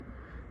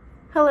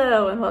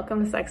Hello and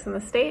welcome to Sex and the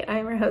State.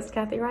 I'm your host,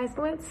 Kathy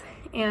Reislowitz,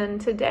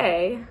 and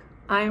today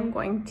I'm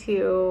going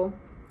to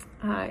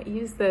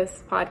use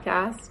this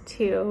podcast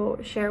to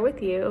share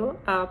with you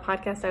a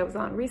podcast I was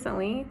on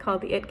recently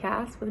called the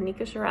ItCast with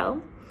Nika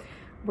Sherrill,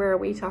 where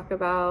we talk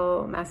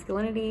about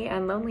masculinity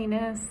and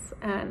loneliness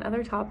and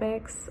other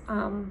topics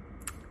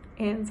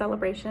in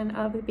celebration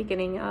of the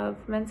beginning of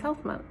Men's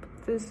Health Month,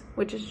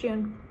 which is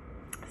June.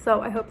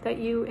 So I hope that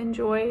you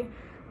enjoy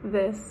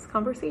this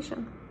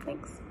conversation.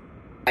 Thanks.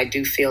 I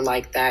do feel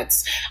like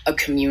that's a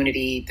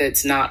community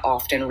that's not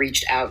often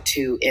reached out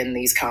to in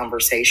these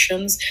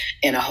conversations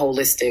in a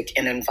holistic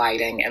and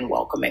inviting and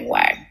welcoming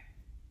way.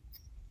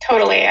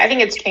 Totally. I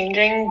think it's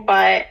changing,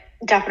 but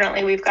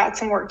definitely we've got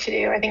some work to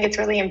do. I think it's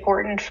really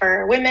important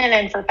for women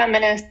and for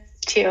feminists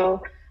to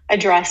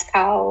address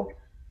how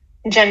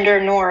gender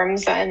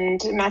norms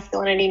and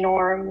masculinity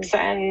norms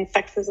and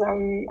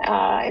sexism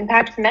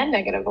impact men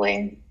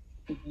negatively.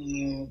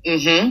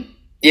 Mm-hmm.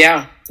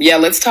 Yeah.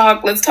 Let's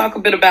talk a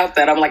bit about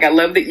that. I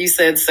love that you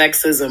said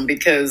sexism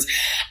because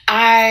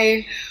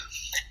I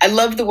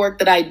love the work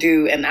that I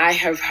do. And I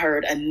have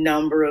heard a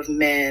number of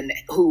men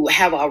who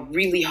have a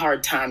really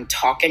hard time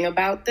talking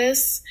about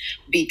this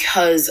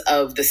because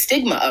of the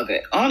stigma of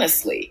it,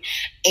 honestly.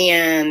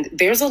 And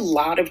there's a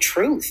lot of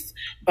truth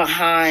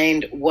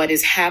behind what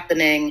is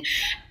happening.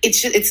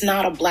 It's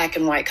not a black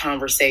and white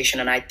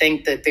conversation. And I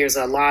think that there's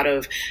a lot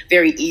of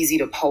very easy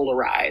to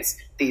polarize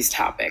these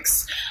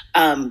topics.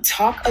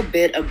 Talk a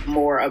bit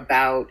more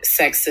about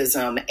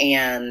sexism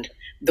and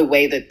the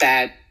way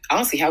that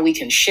honestly, how we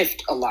can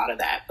shift a lot of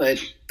that,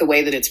 but the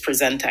way that it's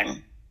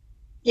presenting.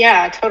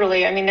 Yeah,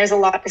 totally. I mean, there's a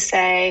lot to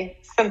say.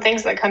 Some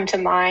things that come to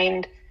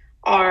mind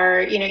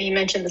are, you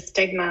mentioned the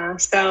stigma.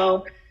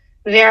 So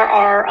there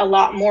are a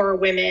lot more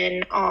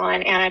women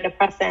on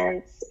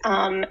antidepressants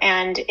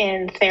and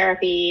in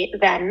therapy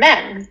than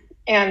men.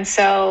 And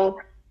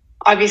so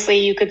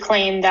obviously you could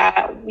claim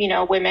that,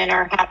 women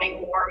are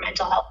having more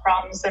mental health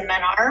problems than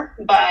men are.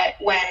 But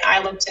when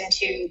I looked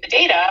into the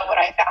data, what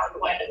I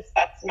found was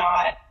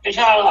there's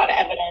not a lot of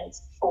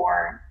evidence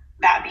for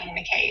that being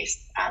the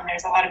case.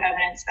 There's a lot of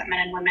evidence that men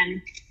and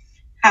women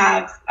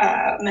have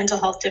mental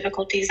health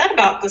difficulties at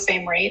about the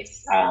same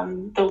rates.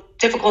 The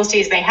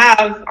difficulties they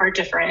have are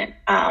different.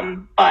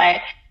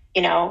 But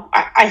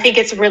I think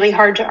it's really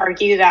hard to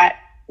argue that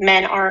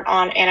men aren't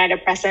on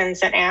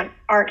antidepressants and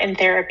aren't in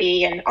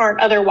therapy and aren't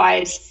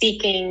otherwise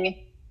seeking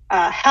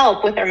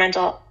help with their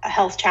mental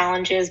health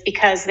challenges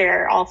because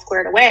they're all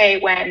squared away,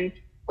 when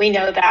we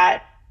know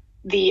that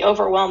the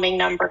overwhelming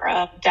number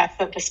of deaths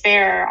of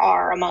despair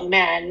are among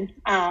men,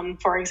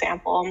 for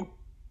example.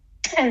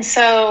 And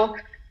so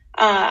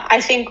I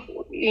think,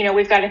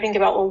 we've got to think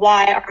about, well,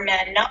 why are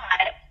men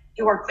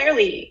who are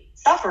clearly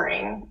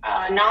suffering,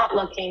 not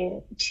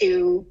looking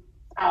to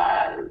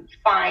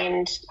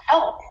find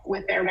help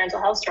with their mental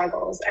health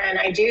struggles? And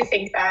I do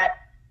think that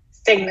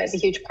stigma is a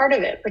huge part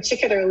of it,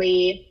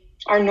 particularly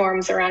our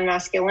norms around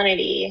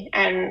masculinity.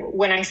 And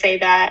when I say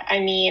that, I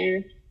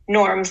mean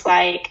norms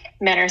like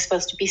men are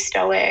supposed to be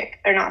stoic,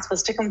 they're not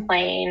supposed to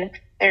complain,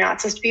 they're not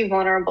supposed to be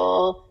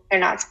vulnerable, they're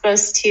not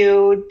supposed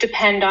to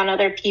depend on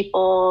other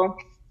people.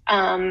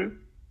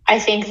 I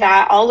think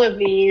that all of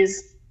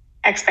these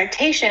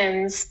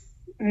expectations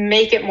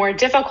make it more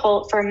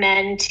difficult for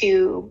men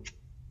to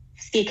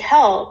seek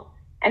help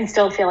and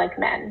still feel like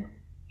men.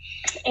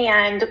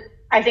 And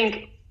I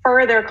think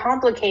further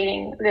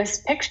complicating this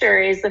picture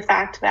is the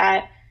fact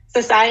that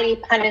society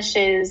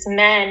punishes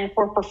men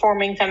for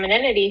performing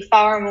femininity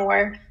far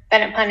more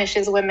than it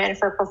punishes women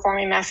for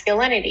performing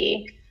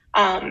masculinity.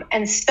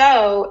 And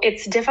so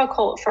it's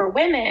difficult for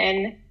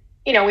women.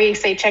 We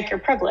say check your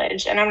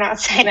privilege. And I'm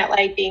not saying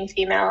that being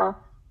female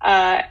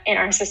in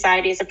our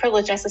society is a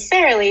privilege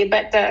necessarily,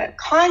 but the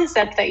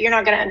concept that you're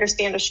not going to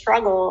understand a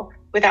struggle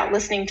without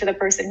listening to the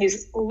person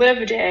who's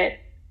lived it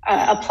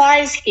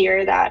applies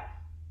here. That,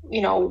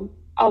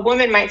 a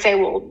woman might say,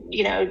 well,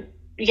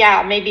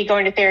 yeah, maybe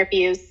going to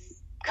therapy is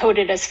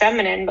coded as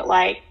feminine, but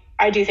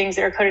I do things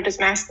that are coded as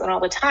masculine all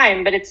the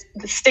time, but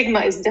the stigma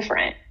is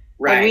different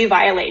when we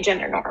violate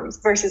gender norms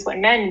versus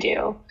when men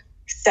do.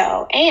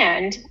 So,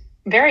 and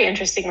very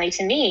interestingly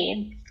to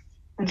me,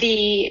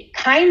 the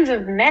kinds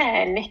of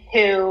men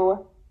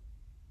who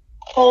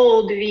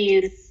hold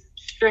these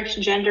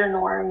strict gender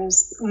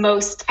norms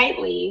most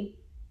tightly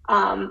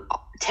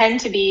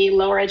tend to be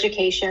lower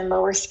education,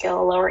 lower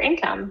skill, lower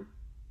income.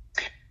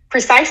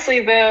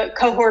 Precisely the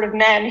cohort of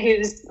men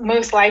who's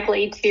most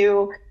likely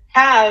to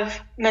have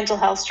mental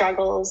health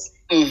struggles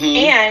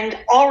and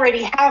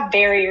already have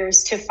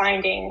barriers to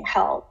finding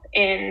help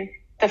in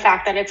the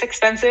fact that it's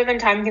expensive and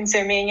time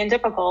consuming and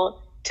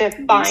difficult to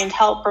find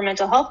help for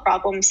mental health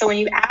problems. So when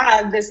you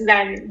add this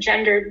then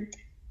gendered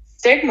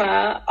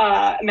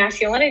stigma,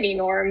 masculinity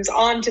norms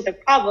onto the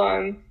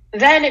problem,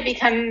 then it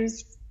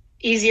becomes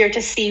easier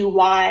to see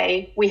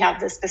why we have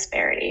this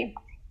disparity.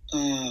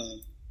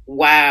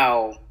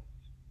 Wow.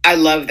 I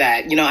love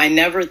that. I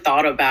never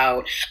thought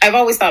I've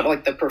always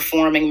thought the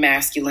performing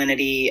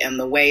masculinity and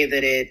the way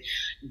that it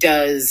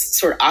does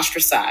sort of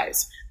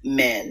ostracize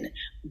men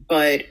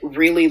but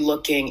really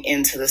looking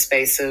into the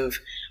space of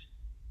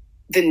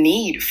the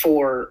need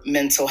for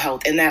mental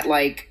health, and that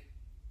like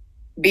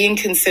being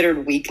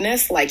considered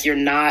weakness, like you're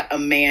not a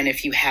man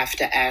if you have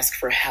to ask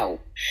for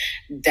help.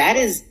 That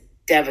is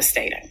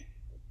devastating.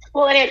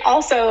 Well, and it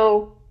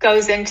also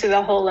goes into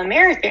the whole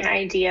American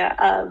idea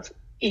of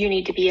you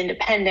need to be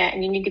independent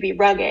and you need to be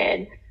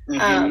rugged.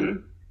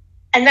 And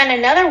then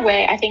another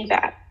way I think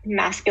that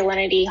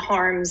masculinity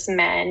harms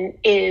men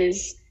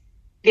is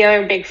the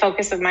other big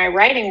focus of my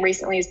writing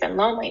recently has been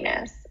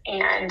loneliness.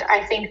 And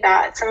I think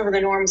that some of the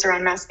norms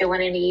around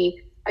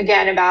masculinity,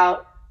 again,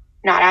 about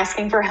not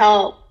asking for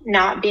help,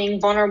 not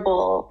being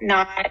vulnerable,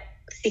 not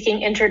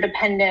seeking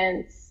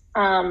interdependence,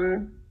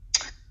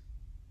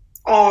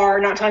 are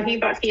not talking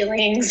about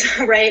feelings,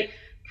 right?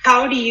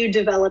 How do you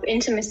develop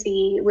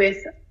intimacy with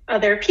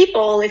other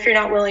people if you're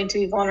not willing to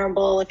be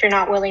vulnerable, if you're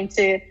not willing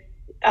to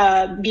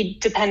be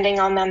depending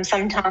on them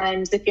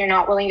sometimes, if you're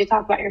not willing to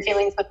talk about your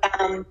feelings with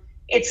them?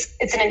 It's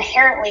an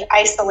inherently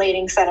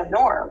isolating set of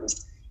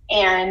norms.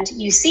 And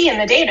you see in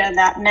the data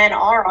that men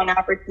are on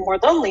average more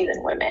lonely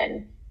than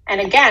women.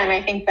 And again,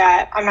 I think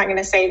that I'm not going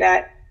to say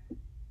that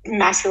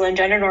masculine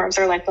gender norms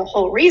are like the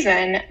whole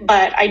reason,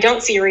 but I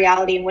don't see a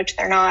reality in which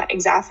they're not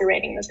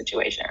exacerbating the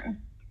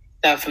situation.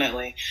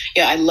 Definitely.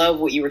 Yeah, I love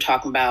what you were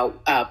talking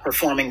about,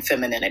 performing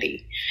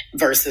femininity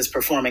versus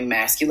performing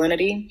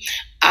masculinity.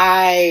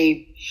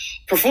 I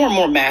perform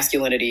more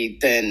masculinity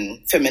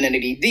than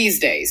femininity these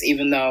days,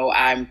 even though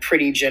I'm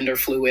pretty gender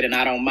fluid and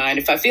I don't mind.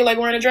 If I feel like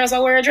wearing a dress,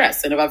 I'll wear a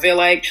dress. And if I feel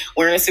like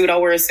wearing a suit, I'll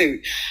wear a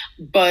suit.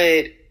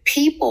 But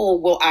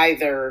people will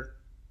either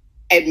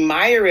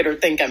admire it or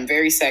think I'm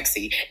very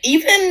sexy.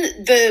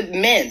 Even the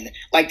men,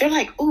 like they're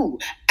like, ooh,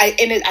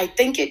 I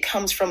think it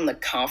comes from the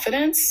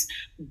confidence,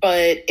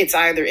 but it's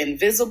either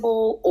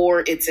invisible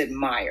or it's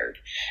admired.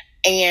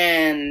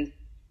 And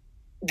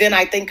then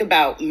I think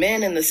about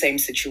men in the same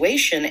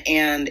situation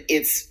and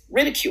it's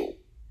ridicule.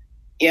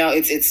 You know,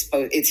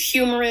 it's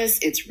humorous,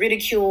 it's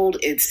ridiculed,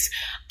 it's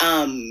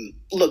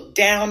looked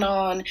down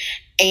on.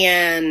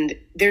 And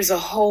there is the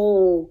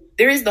whole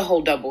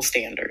double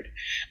standard.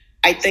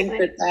 I think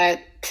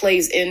that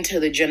plays into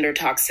the gender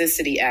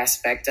toxicity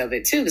aspect of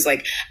it too. Because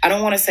like, I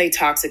don't want to say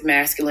toxic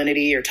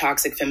masculinity or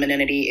toxic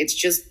femininity. It's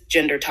just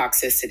gender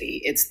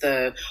toxicity. It's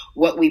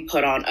what we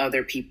put on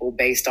other people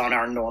based on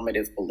our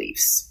normative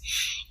beliefs.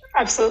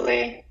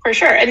 Absolutely, for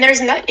sure. And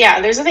there's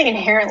nothing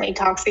inherently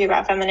toxic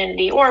about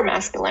femininity or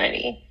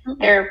masculinity.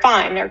 Mm-hmm. They're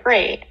fine. They're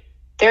great.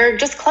 They're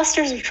just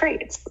clusters of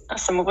traits,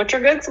 some of which are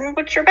good, some of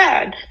which are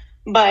bad.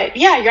 But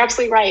yeah, you're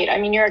absolutely right. I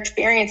mean, your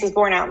experience is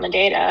borne out in the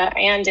data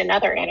and in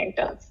other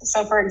anecdotes.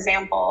 So for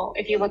example,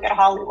 if you look at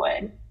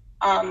Hollywood,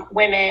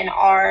 women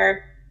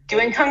are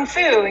doing kung fu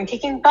and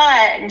kicking butt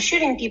and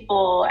shooting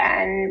people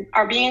and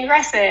are being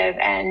aggressive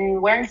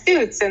and wearing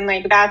suits. And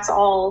like, that's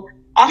all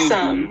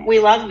awesome. Mm-hmm. We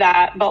love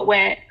that. But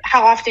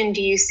how often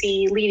do you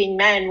see leading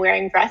men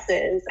wearing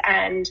dresses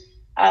and,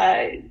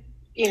 in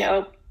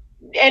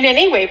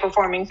any way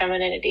performing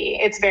femininity?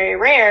 It's very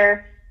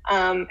rare.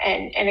 And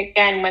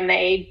again, when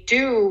they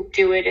do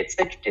it,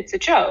 it's a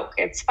joke.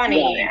 It's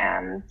funny.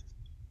 Yeah.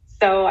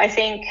 So I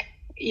think,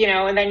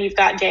 and then you've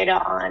got data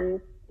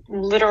on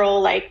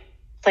literal like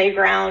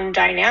playground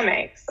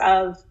dynamics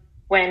of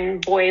when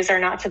boys are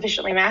not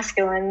sufficiently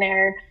masculine,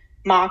 they're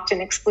mocked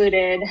and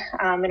excluded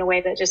in a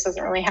way that just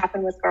doesn't really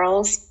happen with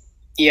girls.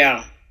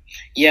 Yeah,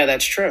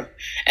 that's true.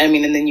 And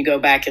then you go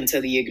back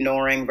into the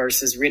ignoring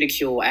versus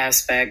ridicule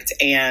aspect,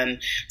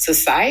 and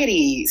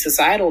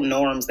societal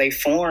norms, they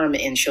form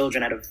in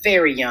children at a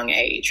very young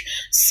age.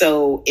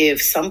 So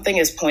if something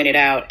is pointed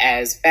out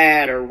as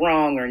bad or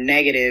wrong or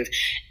negative,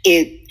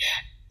 I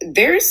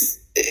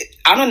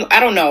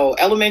don't know.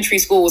 Elementary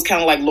school was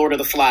kind of like Lord of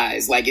the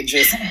Flies. Like it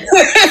just.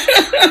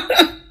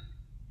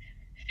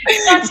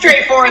 It's not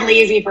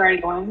straightforwardly easy for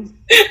anyone.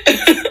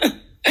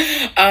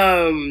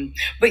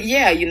 But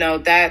yeah,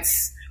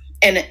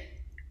 and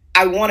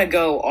I want to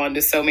go on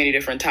to so many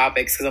different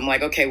topics because I'm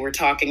like, okay, we're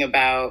talking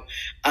about,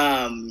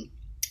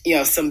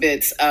 some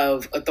bits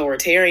of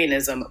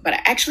authoritarianism, but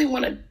I actually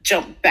want to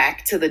jump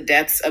back to the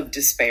depths of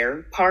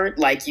despair part.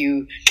 Like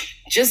you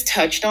just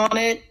touched on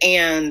it.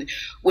 And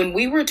when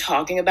we were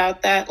talking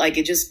about that, like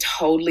it just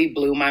totally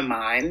blew my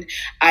mind.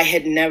 I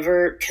had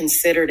never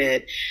considered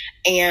it.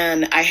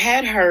 And I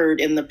had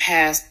heard in the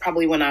past,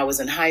 probably when I was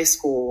in high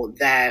school,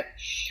 that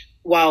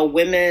while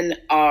women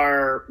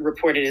are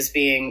reported as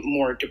being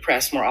more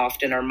depressed more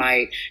often or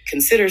might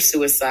consider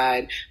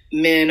suicide,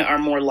 men are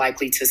more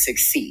likely to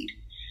succeed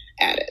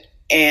at it.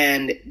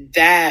 And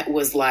that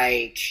was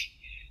like,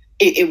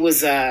 it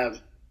was a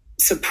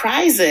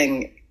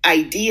surprising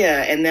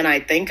idea. And then I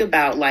think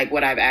about like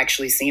what I've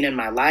actually seen in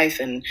my life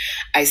and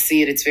I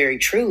see it's very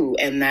true.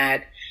 And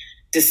that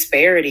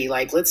disparity,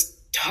 like, let's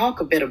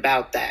talk a bit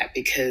about that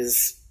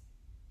because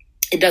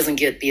it doesn't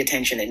get the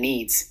attention it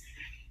needs.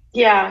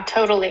 Yeah,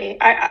 totally.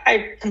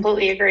 I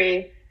completely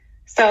agree.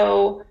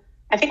 So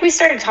I think we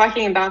started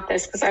talking about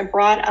this because I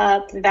brought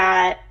up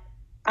that,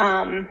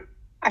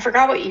 I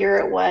forgot what year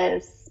it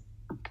was,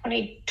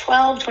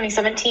 2012,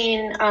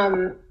 2017.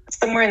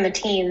 somewhere in the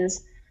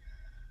teens,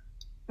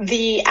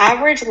 the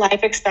average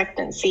life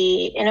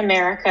expectancy in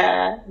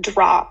America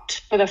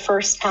dropped for the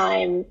first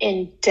time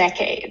in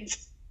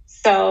decades.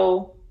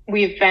 So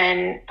we've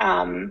been,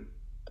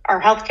 our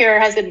healthcare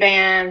has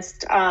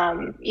advanced,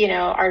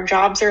 our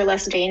jobs are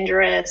less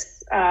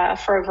dangerous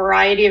for a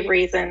variety of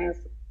reasons.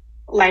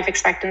 Life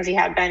expectancy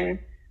had been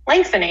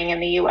lengthening in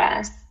the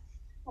US,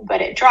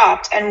 but it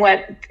dropped. And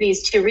what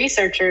these two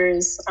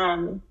researchers, I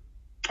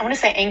want to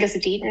say Angus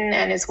Deaton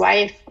and his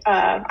wife,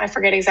 I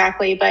forget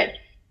exactly, but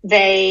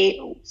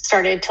they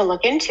started to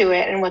look into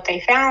it. And what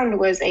they found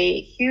was a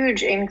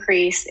huge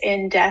increase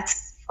in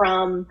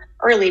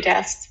early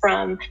deaths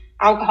from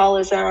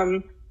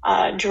alcoholism,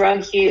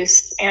 drug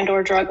use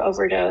and/or drug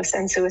overdose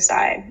and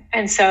suicide.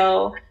 And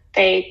so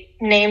they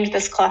named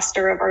this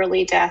cluster of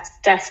early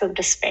deaths of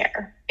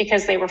despair,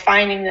 because they were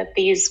finding that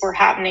these were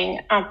happening,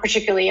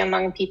 particularly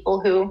among people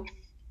who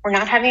were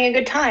not having a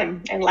good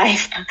time in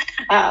life,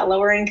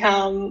 lower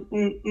income,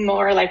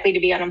 more likely to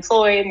be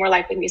unemployed, more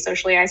likely to be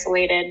socially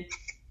isolated,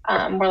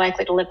 more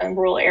likely to live in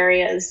rural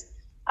areas,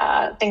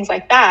 things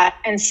like that.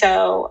 And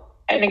so,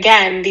 and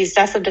again, these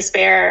deaths of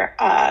despair,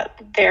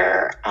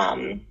 they're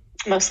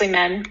mostly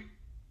men,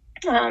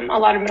 a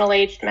lot of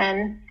middle-aged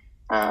men.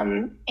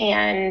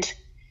 And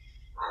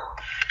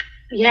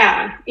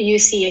yeah, you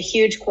see a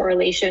huge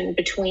correlation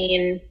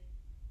between,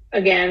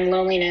 again,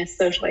 loneliness,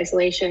 social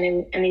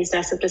isolation, and these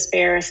deaths of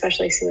despair,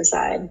 especially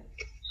suicide.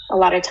 A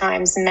lot of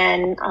times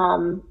men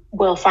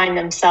will find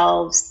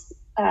themselves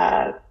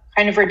kind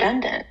of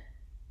redundant.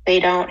 They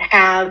don't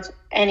have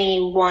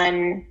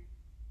anyone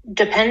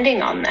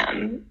depending on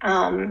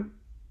them.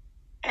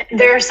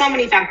 There are so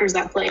many factors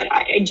that play.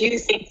 I do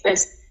think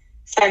this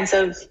sense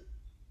of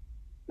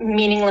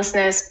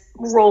meaninglessness,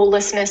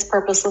 role-lessness,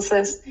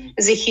 purposelessness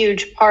is a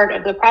huge part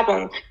of the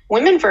problem.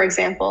 Women, for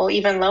example,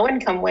 even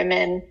low-income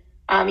women,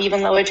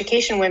 even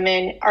low-education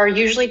women, are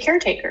usually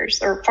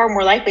caretakers, or far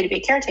more likely to be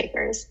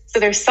caretakers. So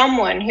there's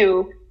someone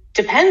who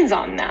depends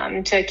on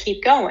them to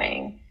keep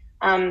going.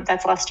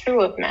 That's less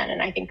true of men,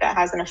 and I think that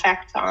has an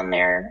effect on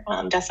their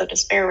deaths of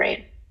despair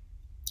rate.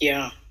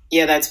 Yeah,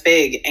 that's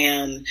big.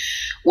 And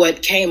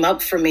what came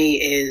up for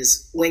me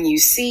is when you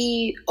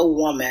see a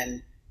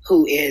woman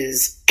who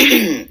is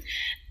in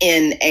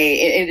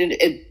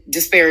a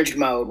disparaged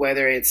mode,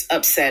 whether it's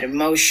upset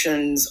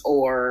emotions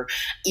or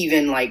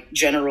even like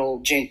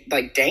general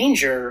like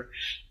danger,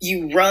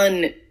 you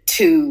run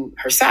to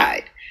her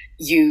side.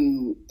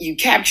 You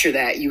capture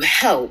that, you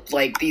help,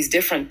 like these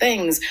different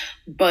things.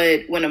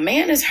 But when a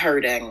man is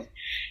hurting,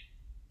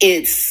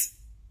 it's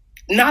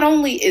not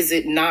only is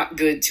it not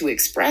good to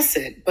express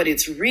it, but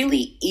it's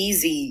really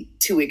easy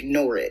to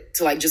ignore it,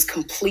 to like just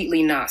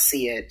completely not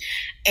see it.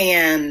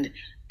 And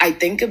I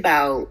think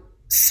about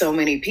so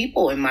many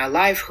people in my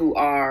life who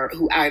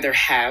either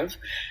have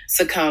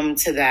succumbed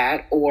to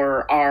that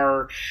or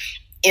are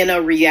in a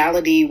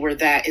reality where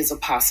that is a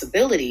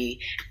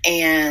possibility.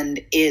 And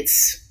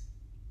it's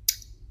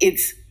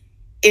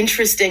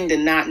interesting to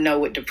not know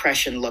what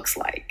depression looks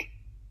like.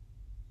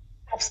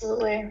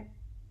 Absolutely.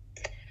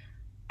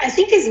 I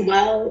think as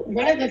well,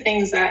 one of the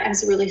things that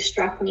has really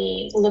struck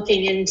me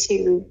looking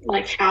into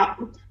like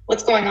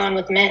what's going on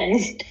with men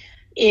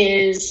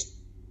is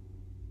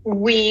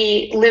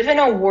we live in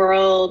a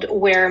world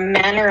where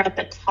men are at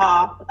the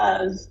top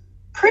of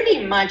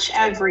pretty much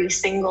every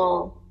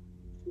single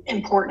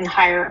important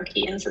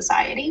hierarchy in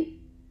society.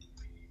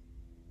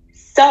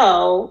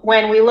 So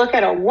when we look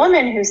at a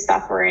woman who's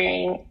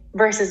suffering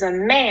versus a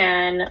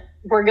man,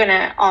 we're going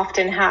to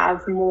often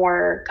have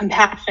more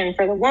compassion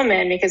for the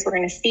woman because we're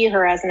going to see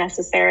her as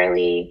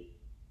necessarily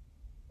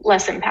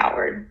less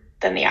empowered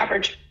than the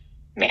average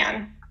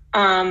man.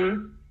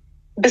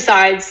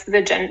 Besides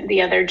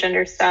the other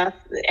gender stuff,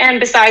 and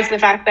besides the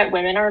fact that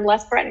women are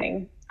less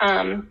threatening.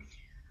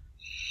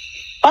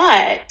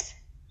 But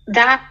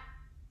that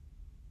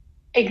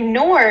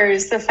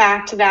ignores the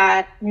fact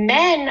that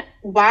men,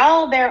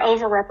 while they're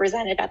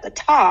overrepresented at the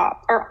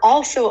top, are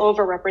also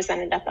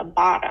overrepresented at the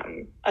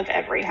bottom of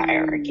every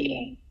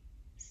hierarchy.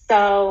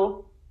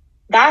 So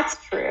that's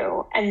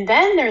true. And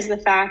then there's the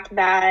fact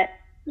that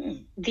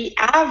the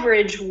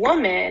average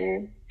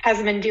woman has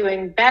been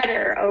doing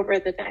better over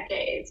the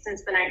decades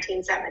since the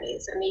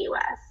 1970s in the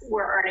US.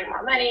 We're earning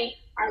more money,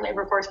 our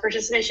labor force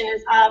participation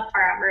is up,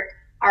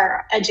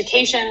 our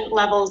education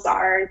levels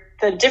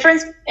the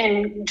difference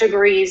in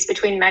degrees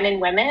between men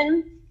and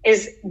women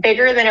is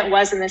bigger than it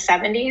was in the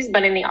 70s,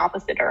 but in the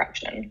opposite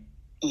direction.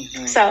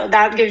 Mm-hmm. So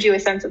that gives you a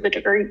sense of the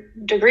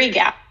degree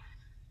gap.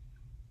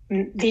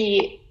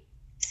 The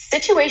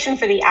situation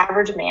for the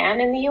average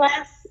man in the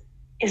US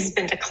has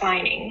been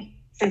declining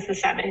since the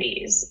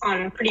 70s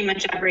on pretty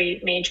much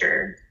every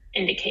major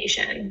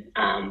indication.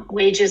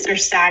 Wages are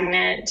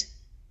stagnant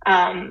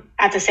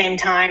at the same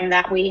time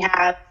that we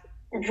have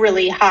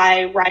really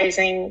high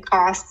rising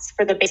costs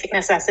for the basic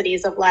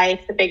necessities of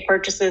life, the big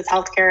purchases,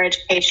 healthcare,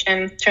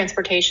 education,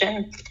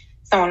 transportation,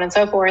 so on and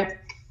so forth.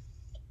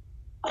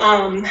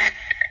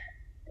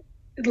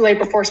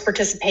 Labor force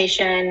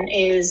participation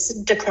is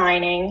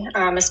declining,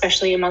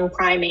 especially among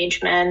prime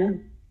age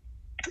men.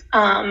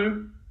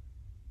 mental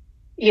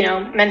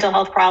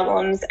health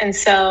problems. And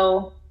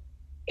so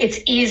it's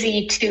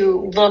easy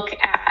to look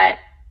at,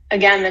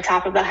 again, the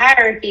top of the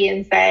hierarchy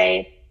and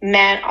say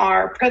men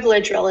are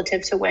privileged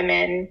relative to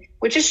women,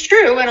 which is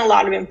true in a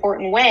lot of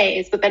important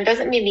ways, but that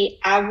doesn't mean the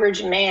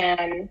average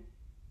man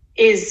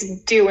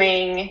is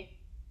doing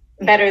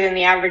better than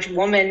the average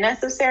woman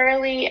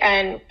necessarily.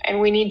 And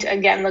we need to,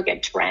 again, look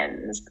at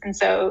trends. And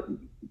so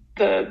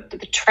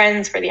the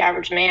trends for the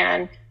average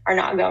man are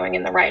not going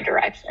in the right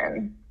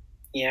direction.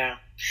 Yeah,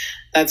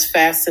 that's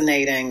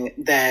fascinating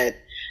that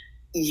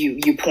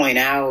you point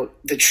out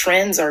the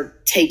trends are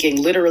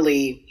taking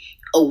literally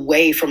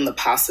away from the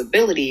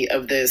possibility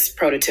of this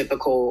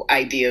prototypical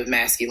idea of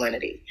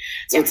masculinity.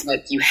 So It's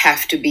like, you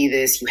have to be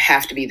this, you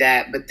have to be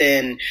that. But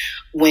then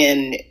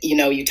when,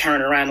 you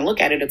turn around and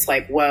look at it, it's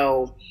like,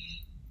 well,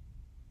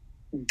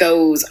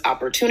 those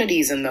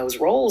opportunities and those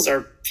roles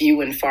are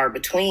few and far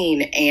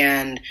between,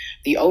 and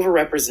the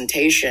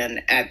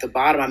overrepresentation at the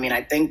bottom. I mean,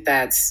 I think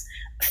that's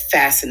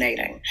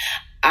fascinating.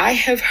 I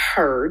have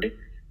heard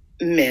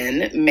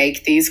men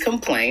make these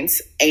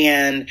complaints,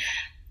 and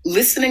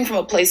listening from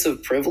a place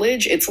of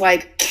privilege, it's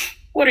like,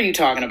 what are you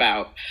talking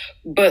about?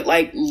 But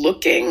like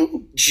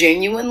looking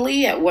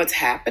genuinely at what's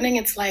happening,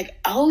 it's like,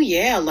 oh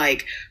yeah,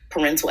 like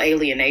parental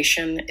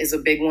alienation is a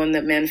big one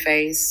that men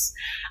face.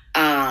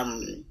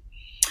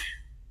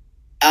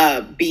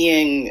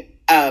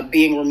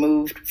 Being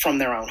removed from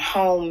their own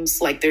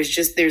homes. Like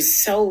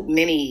there's so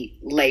many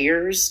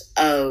layers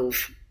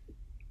of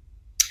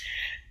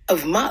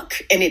muck,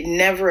 and it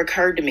never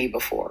occurred to me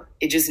before.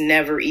 It just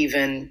never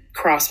even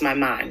crossed my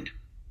mind.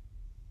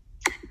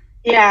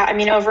 Yeah, I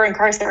mean, over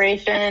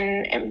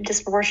incarceration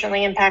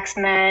disproportionately impacts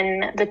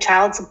men. The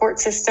child support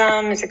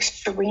system is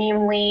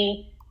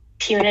extremely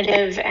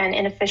punitive and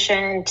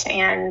inefficient,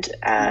 and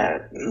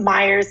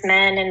mires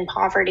men in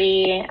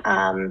poverty.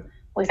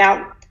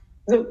 Without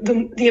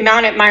the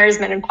amount it mires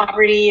men in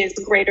poverty is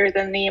greater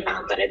than the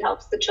amount that it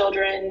helps the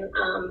children.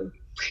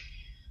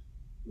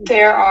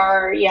 There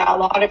are, a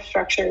lot of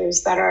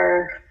structures that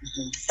are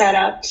set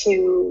up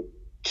to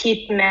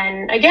keep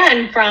men,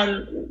 again,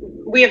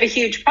 we have a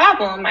huge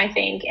problem, I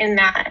think, in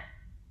that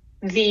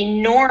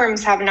the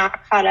norms have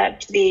not caught up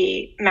to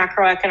the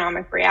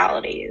macroeconomic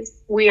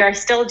realities. We are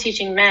still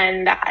teaching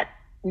men that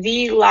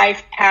the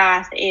life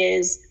path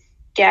is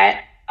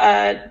get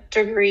a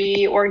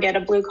degree or get a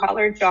blue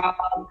collar job,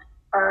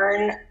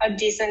 earn a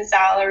decent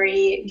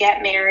salary,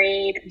 get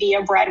married, be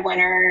a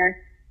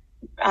breadwinner.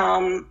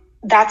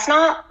 That's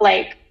not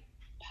like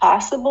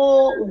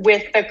possible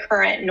with the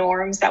current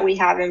norms that we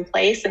have in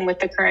place and with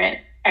the current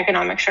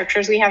economic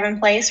structures we have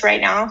in place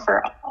right now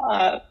for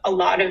a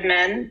lot of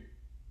men.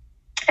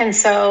 And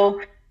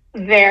so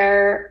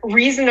they're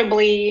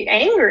reasonably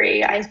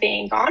angry, I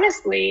think,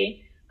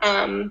 honestly,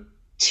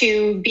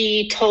 to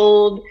be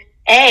told,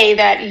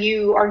 that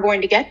you are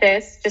going to get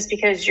this just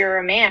because you're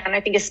a man. I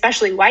think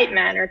especially white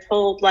men are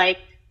told, like,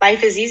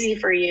 life is easy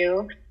for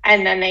you.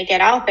 And then they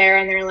get out there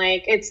and they're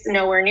like, it's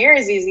nowhere near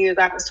as easy as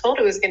I was told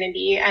it was going to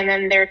be. And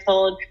then they're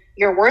told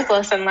you're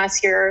worthless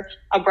unless you're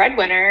a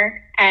breadwinner.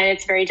 And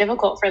it's very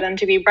difficult for them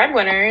to be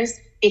breadwinners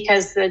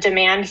because the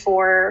demand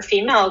for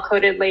female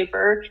coded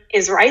labor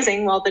is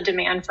rising while the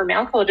demand for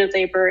male coded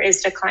labor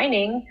is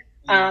declining.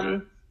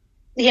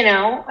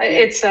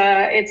 It's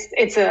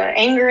a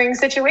angering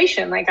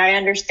situation. Like, I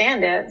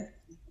understand it.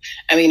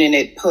 I mean, and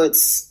it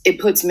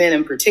puts men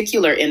in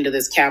particular into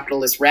this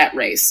capitalist rat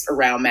race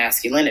around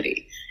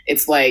masculinity.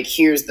 It's like,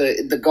 here's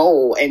the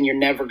goal, and you're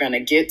never going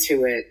to get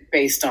to it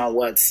based on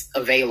what's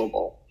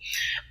available.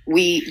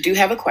 We do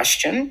have a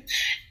question.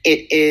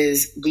 It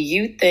is, do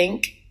you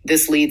think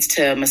this leads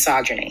to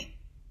misogyny?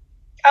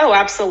 Oh,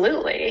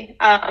 absolutely.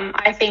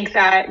 I think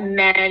that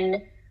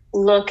men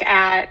look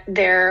at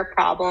their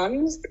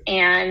problems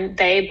and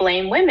they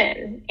blame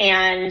women.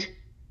 And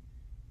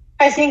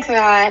I think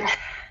that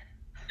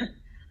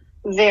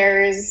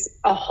there's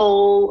a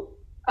whole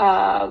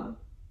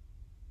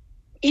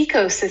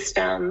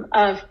ecosystem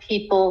of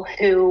people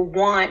who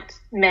want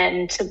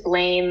men to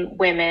blame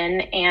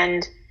women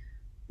and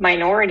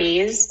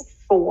minorities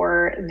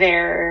for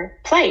their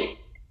plight,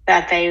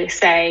 that they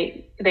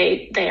say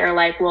they are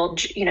like, well,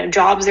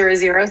 jobs are a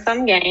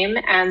zero-sum game,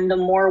 and the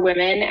more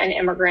women and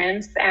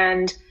immigrants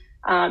and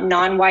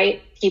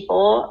non-white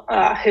people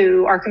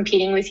who are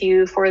competing with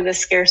you for the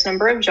scarce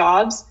number of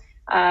jobs,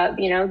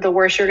 the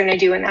worse you're going to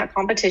do in that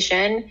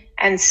competition.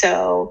 And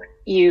so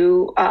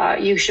you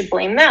should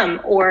blame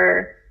them.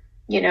 Or,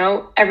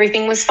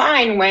 everything was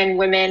fine when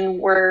women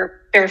were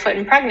barefoot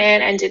and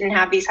pregnant and didn't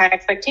have these high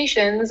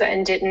expectations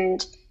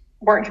and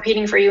weren't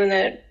competing for you in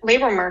the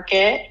labor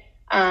market.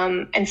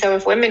 And so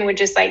if women would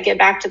just get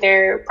back to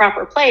their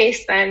proper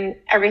place, then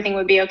everything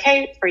would be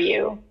okay for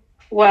you.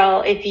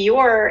 Well, if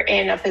you're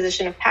in a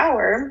position of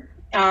power,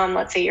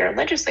 let's say you're a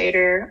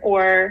legislator,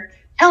 or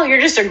hell,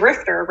 you're just a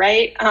grifter,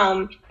 right?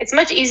 It's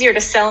much easier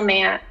to sell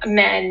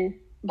men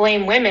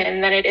blame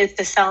women than it is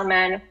to sell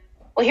men,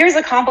 well, here's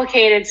a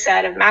complicated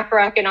set of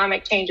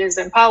macroeconomic changes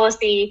in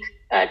policy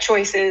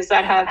choices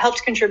that have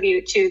helped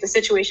contribute to the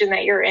situation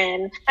that you're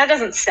in. That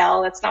doesn't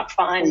sell. That's not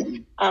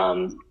fun.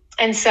 And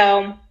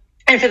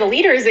for the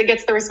leaders, it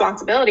gets the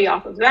responsibility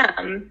off of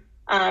them.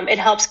 It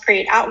helps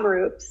create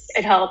outgroups.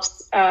 It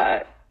helps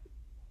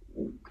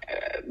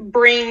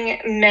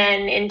bring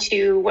men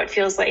into what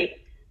feels like,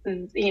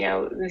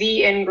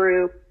 the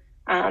in-group.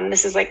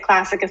 This is like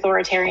classic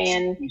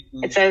authoritarian.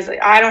 Mm-hmm. It says,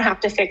 I don't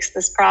have to fix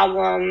this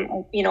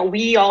problem.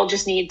 We all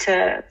just need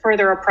to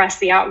further oppress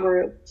the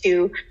outgroup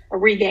to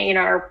regain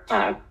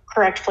our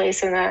correct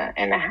place in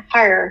the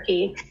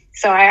hierarchy.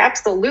 So I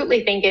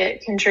absolutely think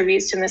it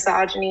contributes to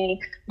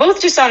misogyny,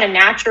 both just on a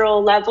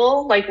natural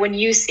level. Like when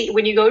you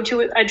go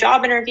to a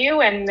job interview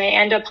and they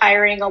end up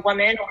hiring a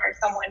woman or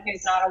someone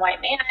who's not a white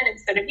man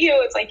instead of you,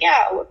 it's like,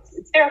 yeah,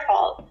 it's their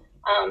fault.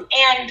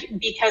 And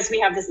because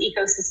we have this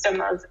ecosystem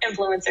of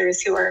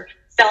influencers who are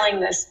selling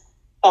this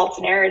false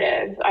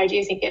narrative, I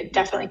do think it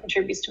definitely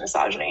contributes to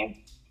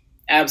misogyny.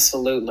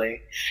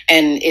 Absolutely.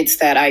 And it's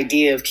that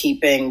idea of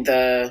keeping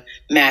the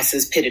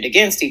masses pitted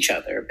against each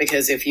other,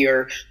 because if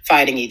you're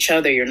fighting each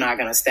other, you're not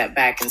going to step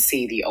back and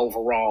see the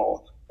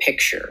overall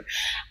picture.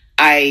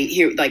 I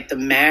hear like the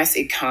mass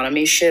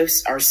economy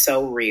shifts are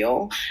so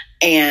real.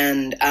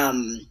 And,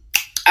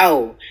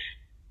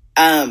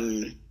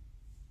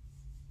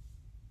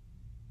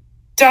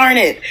 darn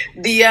it,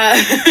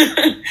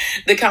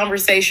 the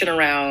conversation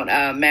around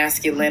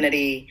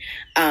masculinity,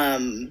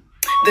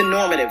 the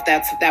normative,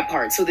 that's that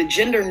part. So the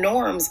gender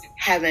norms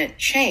haven't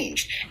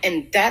changed.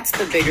 And that's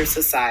the bigger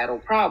societal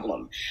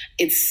problem.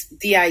 It's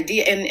the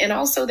idea. And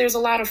also there's a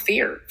lot of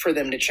fear for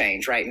them to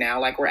change right now.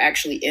 Like we're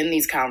actually in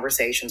these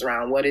conversations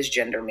around what does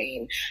gender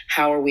mean?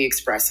 How are we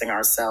expressing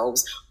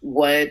ourselves?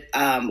 What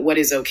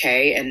is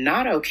okay and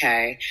not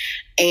okay?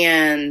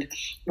 And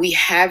we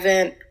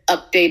haven't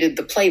updated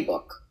the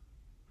playbook.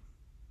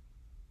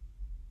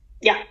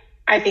 Yeah,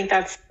 I think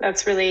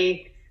that's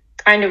really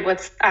kind of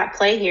what's at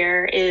play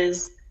here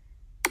is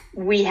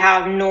we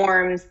have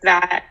norms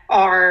that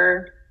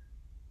our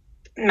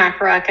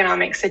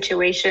macroeconomic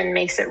situation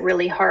makes it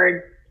really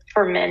hard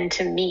for men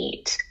to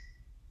meet.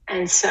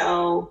 And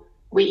so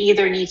we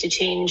either need to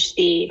change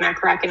the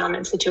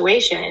macroeconomic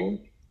situation,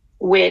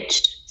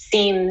 which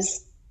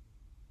seems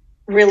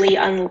really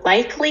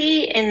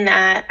unlikely in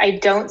that I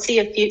don't see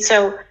a few.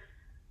 So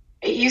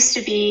it used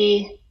to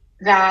be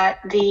that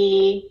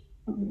the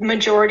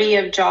majority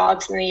of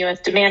jobs in the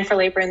U.S., demand for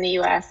labor in the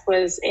U.S.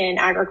 was in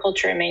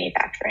agriculture and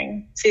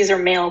manufacturing. So these are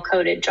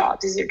male-coded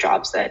jobs. These are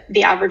jobs that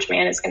the average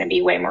man is going to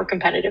be way more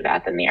competitive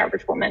at than the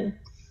average woman.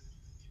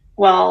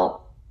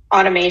 Well,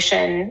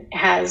 automation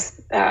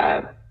has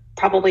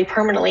probably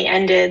permanently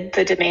ended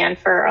the demand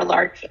for a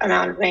large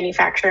amount of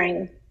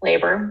manufacturing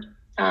labor.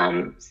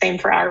 Same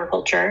for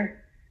agriculture.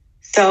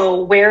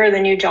 So where are the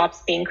new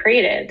jobs being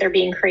created? They're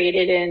being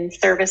created in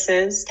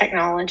services,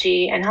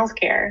 technology, and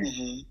healthcare.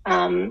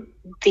 Mm-hmm.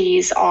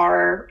 These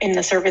are in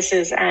the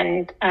services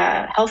and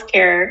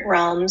healthcare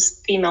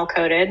realms, female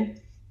coded.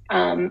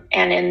 And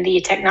in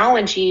the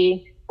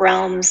technology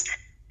realms,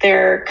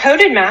 they're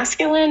coded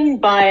masculine,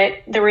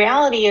 but the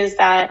reality is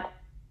that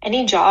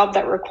any job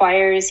that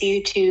requires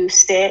you to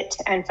sit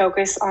and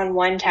focus on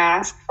one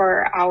task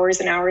for hours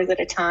and hours at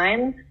a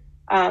time,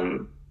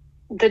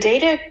 the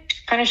data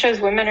kind of shows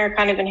women are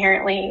kind of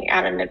inherently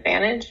at an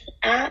advantage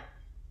at.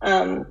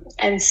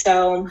 And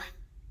so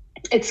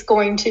it's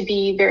going to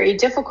be very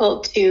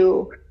difficult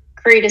to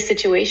create a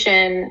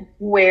situation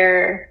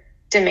where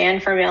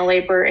demand for male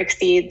labor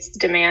exceeds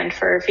demand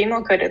for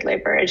female coded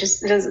labor. It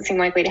just doesn't seem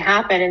likely to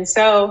happen. And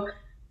so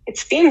it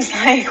seems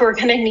like we're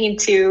going to need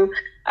to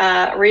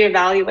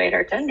reevaluate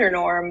our gender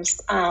norms.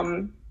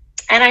 And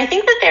I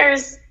think that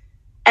there's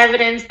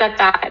evidence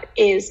that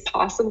is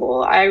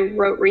possible. I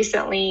wrote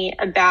recently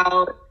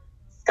about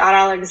Scott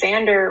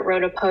Alexander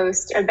wrote a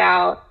post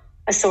about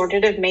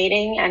assortative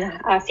mating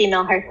and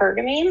female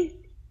hypergamy.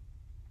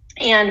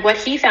 And what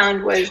he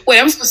found was... Wait,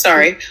 I'm so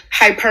sorry.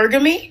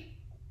 Hypergamy?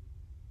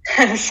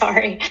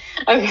 Sorry.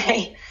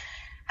 Okay.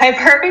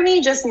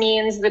 Hypergamy just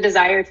means the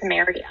desire to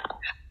marry up.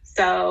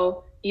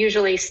 So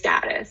usually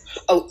status.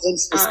 Oh,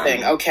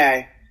 interesting.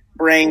 Okay.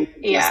 Brain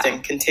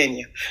listing.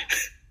 Continue.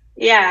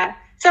 Yeah.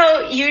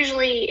 So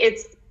usually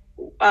it's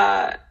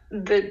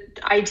the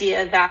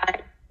idea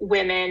that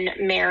women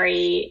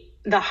marry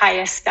the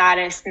highest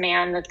status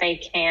man that they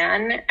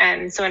can.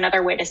 And so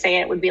another way to say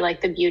it would be like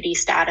the beauty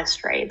status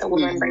trait. The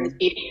woman brings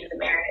beauty into the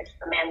marriage,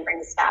 the man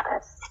brings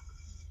status.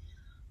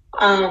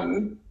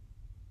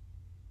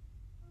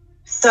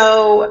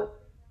 So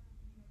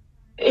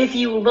if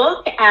you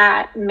look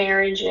at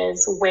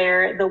marriages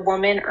where the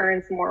woman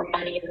earns more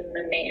money than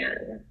the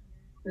man,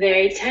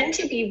 they tend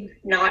to be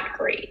not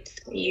great.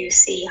 You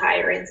see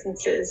higher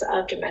instances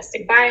of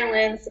domestic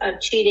violence, of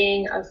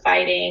cheating, of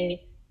fighting,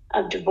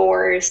 of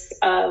divorce,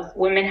 of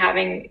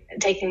women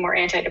taking more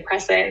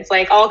antidepressants,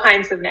 like all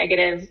kinds of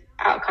negative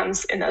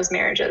outcomes in those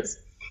marriages.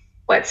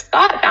 What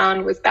Scott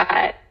found was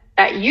that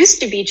used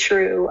to be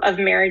true of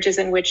marriages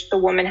in which the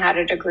woman had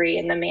a degree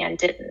and the man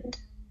didn't.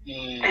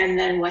 And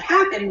then what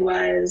happened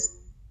was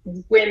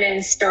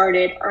women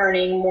started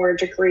earning more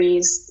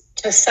degrees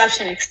to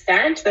such an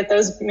extent that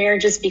those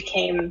marriages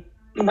became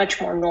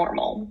much more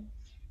normal.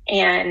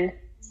 And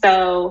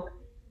so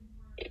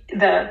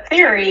the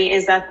theory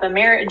is that the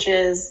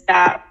marriages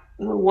that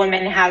the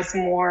woman has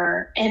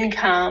more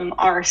income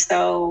are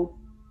so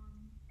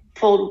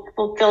filled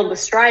with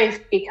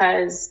strife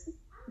because,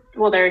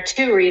 well, there are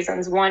two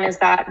reasons. One is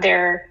that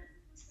they're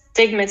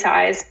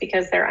stigmatized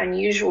because they're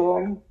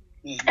unusual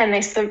and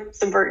they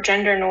subvert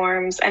gender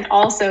norms, and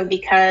also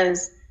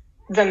because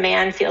the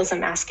man feels a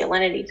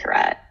masculinity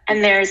threat.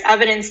 And there's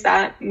evidence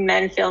that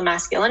men feel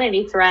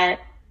masculinity threat.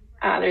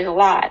 There's a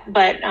lot,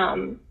 but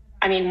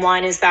I mean,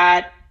 one is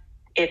that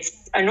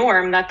it's a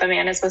norm that the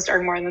man is supposed to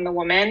earn more than the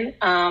woman.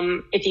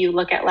 If you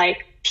look at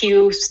like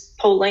Pew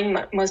polling,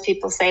 most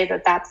people say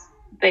that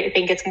they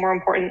think it's more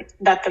important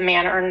that the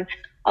man earn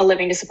a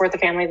living to support the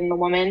family than the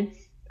woman.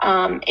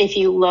 If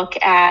you look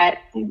at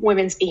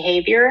women's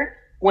behavior,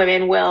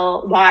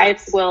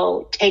 wives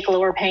will take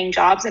lower paying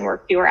jobs and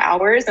work fewer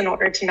hours in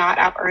order to not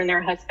out earn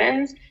their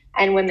husbands.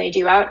 And when they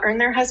do out earn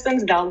their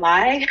husbands, they'll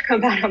lie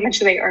about how much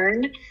they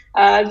earned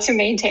to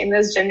maintain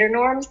those gender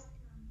norms.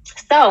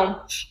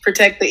 So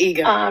protect the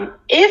ego. Must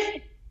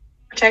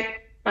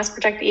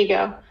protect the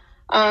ego.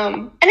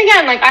 And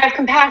again, like, I have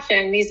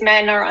compassion. These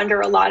men are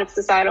under a lot of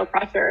societal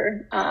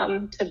pressure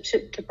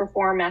to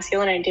perform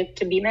masculinity,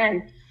 to be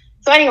men.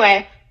 So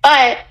anyway,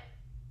 but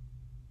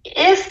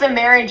if the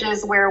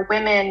marriages where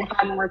women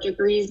had more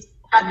degrees,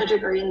 had the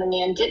degree and the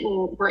man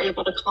didn't, were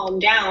able to calm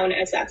down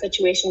as that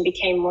situation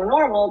became more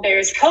normal,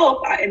 there's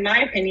hope, in my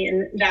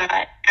opinion,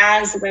 that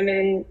as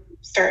women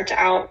start to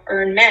out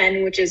earn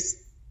men, which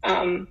is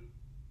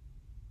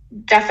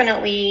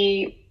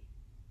definitely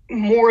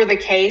more the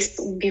case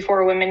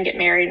before women get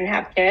married and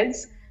have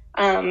kids,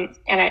 and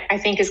I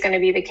think is going to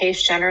be the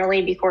case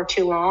generally before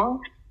too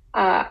long.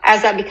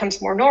 As that becomes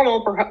more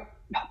normal,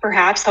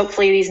 perhaps,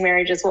 hopefully, these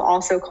marriages will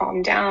also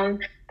calm down,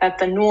 that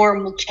the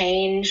norm will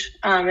change,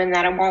 and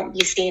that it won't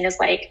be seen as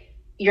like,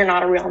 you're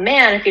not a real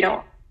man if you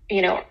don't,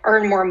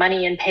 earn more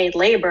money in paid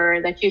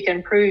labor, that you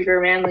can prove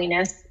your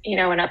manliness, in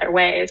other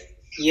ways.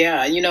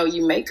 Yeah,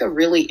 you make a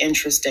really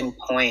interesting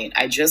point.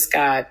 I just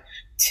got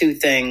two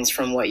things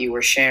from what you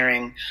were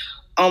sharing.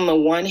 On the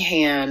one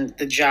hand,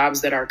 the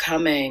jobs that are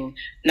coming,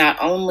 not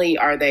only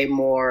are they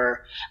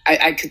more,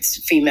 I could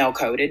female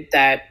coded,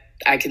 that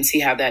I can see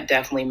how that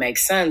definitely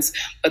makes sense,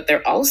 but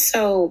they're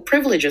also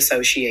privilege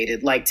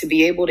associated, like to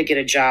be able to get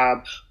a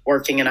job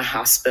working in a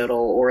hospital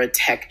or a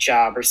tech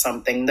job or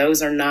something.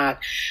 Those are not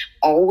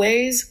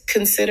always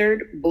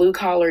considered blue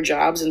collar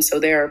jobs. And so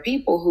there are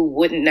people who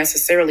wouldn't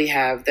necessarily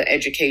have the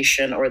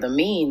education or the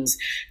means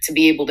to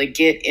be able to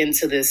get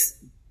into this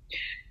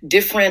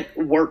different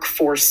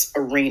workforce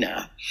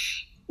arena.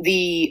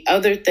 The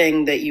other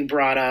thing that you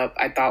brought up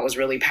I thought was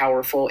really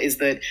powerful is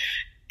that,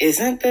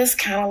 isn't this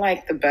kind of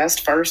like the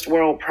best first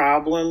world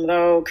problem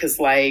though? Because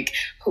like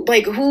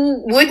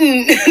who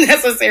wouldn't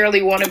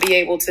necessarily want to be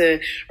able to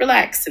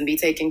relax and be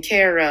taken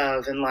care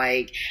of and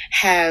like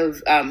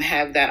have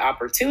that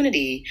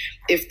opportunity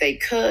if they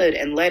could?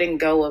 And letting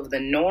go of the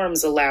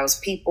norms allows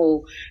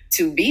people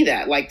to be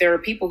that. Like, there are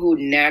people who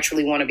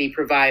naturally want to be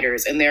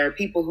providers, and there are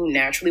people who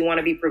naturally want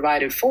to be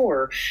provided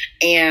for.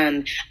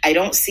 And I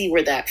don't see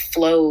where that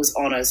flows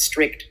on a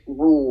strict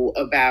rule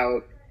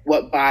about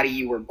what body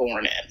you were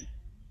born in.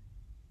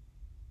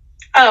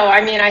 Oh,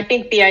 I mean, I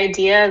think the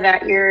idea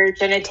that your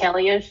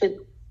genitalia should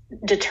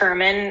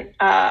determine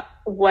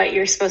what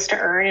you're supposed to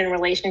earn in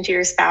relation to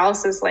your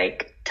spouse is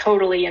like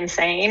totally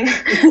insane.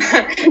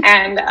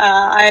 And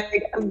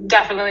I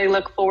definitely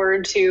look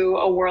forward to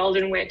a world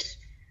in which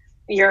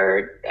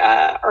your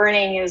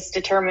earning is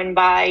determined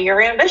by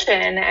your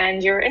ambition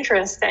and your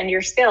interest and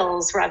your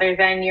skills rather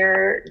than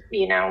your,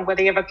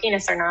 whether you have a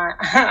penis or not.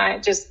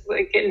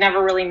 It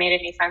never really made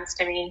any sense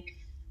to me.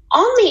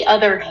 On the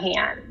other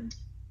hand,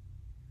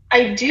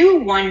 I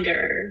do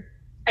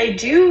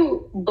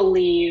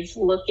believe,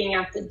 looking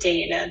at the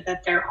data,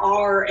 that there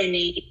are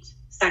innate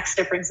sex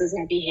differences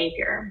in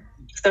behavior.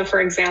 So,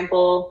 for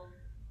example,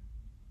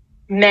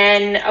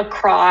 men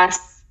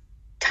across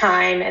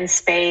time and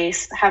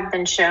space have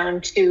been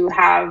shown to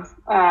have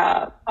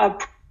a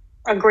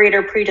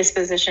greater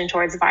predisposition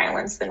towards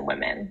violence than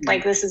women.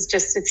 Like, this is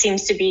just, it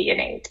seems to be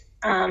innate.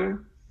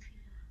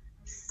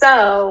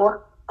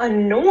 So a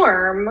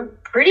norm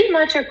pretty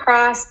much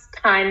across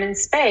time and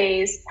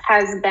space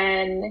has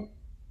been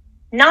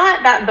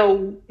not that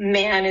the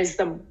man is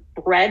the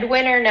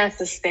breadwinner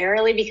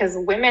necessarily, because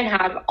women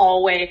have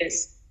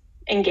always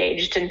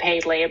engaged in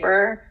paid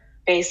labor,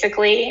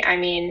 basically. I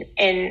mean,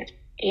 in,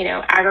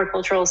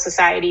 agricultural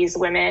societies,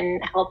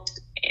 women helped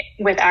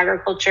with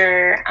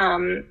agriculture.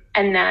 And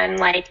then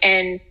like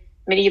in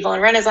medieval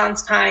and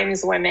Renaissance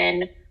times,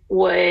 women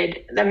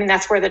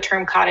that's where the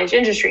term cottage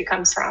industry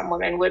comes from.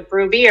 Women would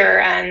brew beer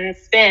and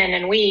spin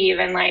and weave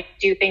and like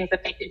do things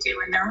that they could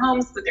do in their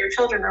homes with their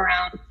children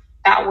around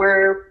that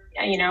were,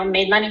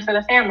 made money for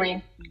the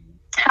family.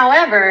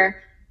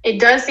 However, it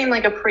does seem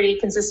like a pretty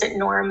consistent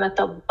norm that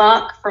the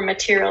buck for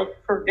material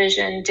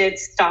provision did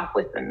stop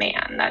with the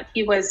man, that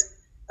he was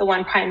the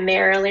one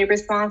primarily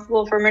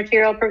responsible for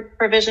material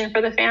provision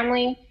for the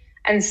family.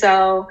 And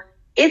so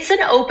it's an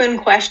open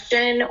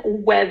question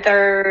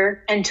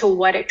whether and to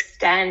what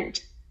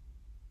extent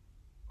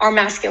our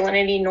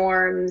masculinity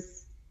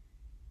norms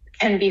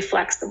can be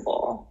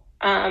flexible.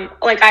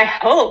 I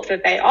hope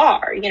that they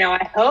are.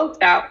 I hope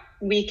that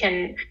we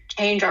can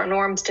change our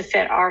norms to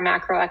fit our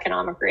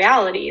macroeconomic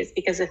realities,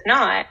 because if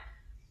not,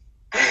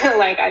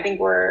 I think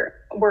we're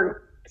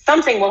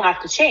something will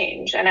have to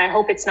change. And I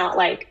hope it's not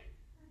like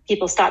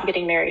people stop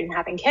getting married and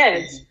having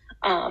kids.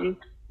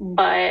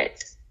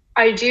 But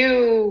I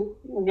do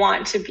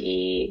want to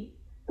be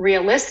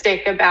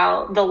realistic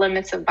about the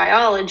limits of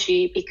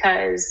biology,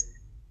 because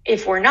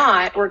if we're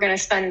not, we're going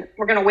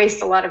to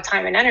waste a lot of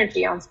time and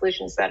energy on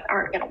solutions that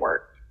aren't going to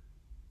work.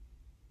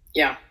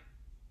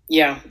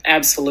 Yeah,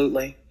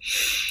 absolutely.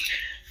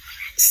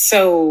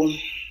 So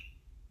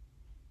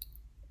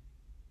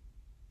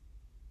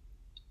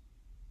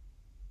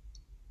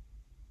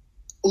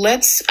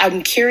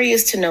I'm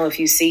curious to know if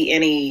you see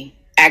any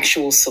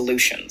actual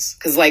solutions,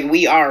 because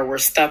we're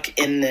stuck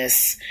in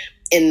this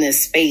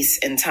space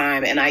and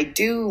time. And I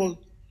do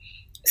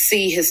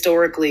see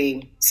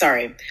historically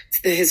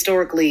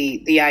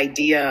the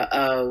idea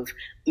of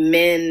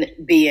men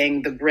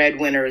being the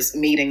breadwinners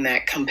meeting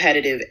that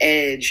competitive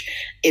edge.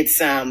 It's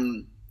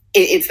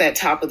that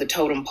top of the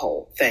totem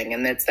pole thing,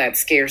 and that's that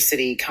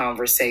scarcity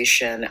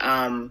conversation.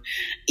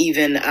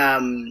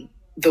 Even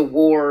the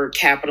war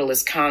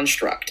capitalist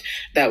construct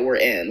that we're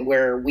in,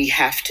 where we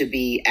have to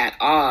be at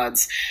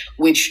odds,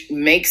 which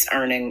makes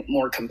earning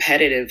more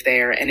competitive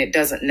there. And it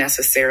doesn't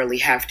necessarily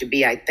have to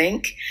be. I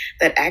think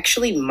that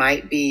actually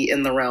might be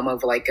in the realm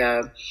of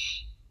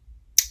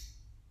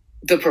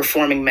the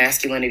performing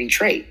masculinity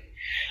trait.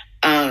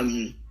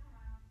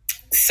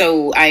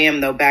 So I am,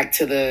 though, back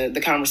to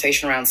the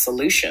conversation around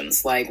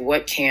solutions.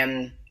 What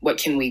can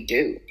we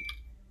do?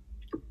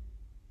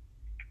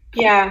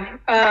 Yeah,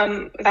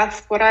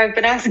 that's what I've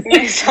been asking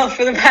myself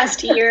for the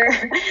past year.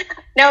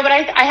 No, but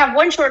I have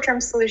one short-term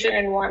solution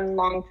and one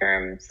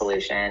long-term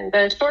solution.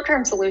 The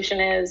short-term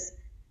solution is,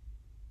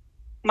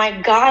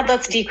 my God,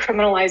 let's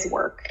decriminalize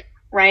work,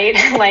 right?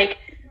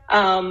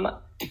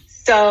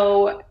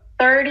 So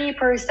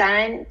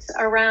 30%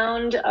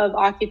 around of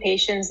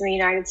occupations in the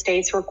United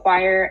States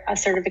require a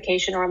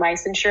certification or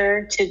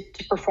licensure to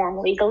perform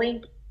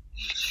legally.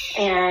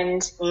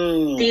 And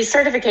these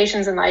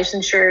certifications and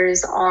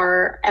licensures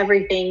are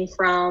everything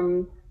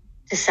from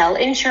to sell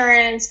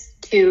insurance,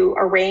 to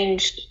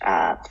arrange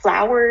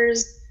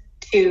flowers,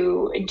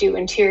 to do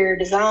interior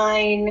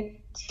design,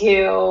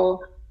 to,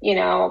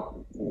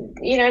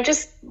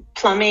 just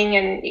plumbing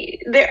and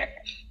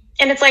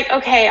it's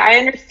okay, I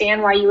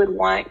understand why you would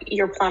want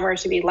your plumber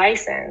to be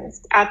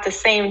licensed. At the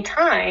same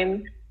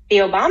time, the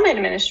Obama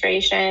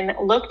administration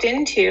looked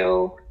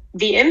into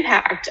the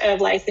impact of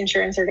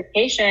licensure and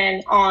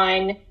certification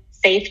on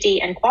safety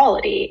and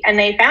quality, and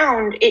they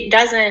found it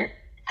doesn't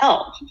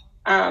help.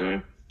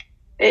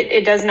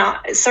 It does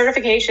not.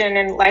 Certification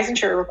and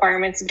licensure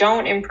requirements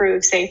don't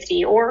improve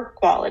safety or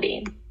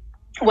quality.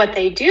 What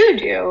they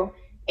do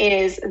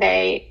is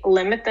they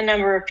limit the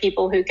number of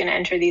people who can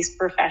enter these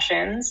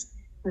professions.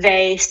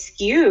 They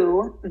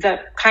skew the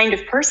kind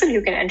of person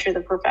who can enter the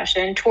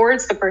profession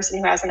towards the person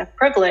who has enough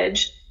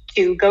privilege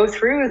to go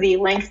through the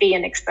lengthy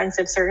and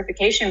expensive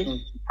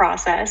certification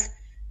process.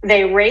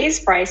 They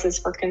raise prices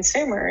for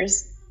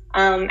consumers,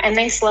 and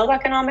they slow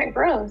economic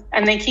growth,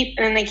 and they keep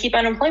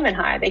unemployment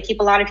high. They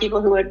keep a lot of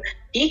people who would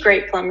be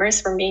great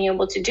plumbers from being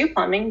able to do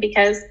plumbing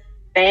because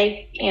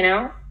they,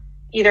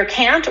 either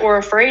can't or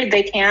afraid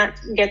they can't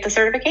get the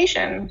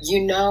certification.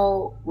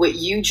 What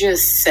you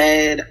just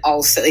said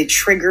also, it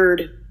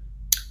triggered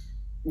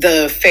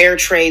the fair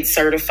trade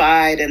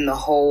certified and the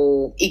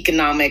whole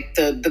economic,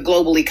 the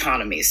global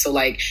economy.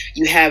 So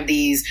you have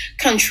these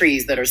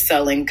countries that are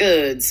selling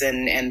goods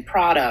and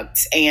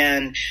products,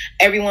 and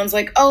everyone's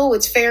oh,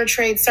 it's fair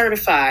trade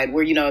certified,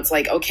 where, it's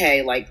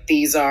okay,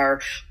 these are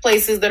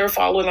places that are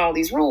following all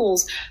these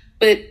rules.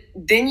 But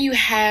then you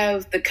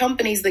have the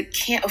companies that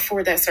can't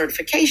afford that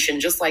certification,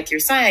 just like you're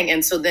saying.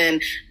 And so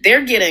then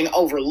they're getting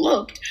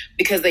overlooked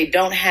because they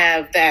don't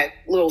have that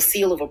little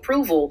seal of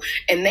approval,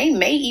 and they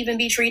may even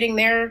be treating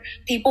their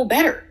people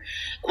better.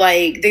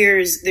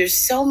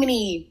 There's so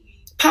many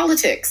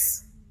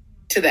politics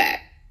to that.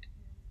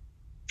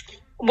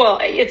 Well,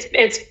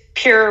 it's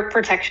pure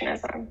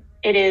protectionism.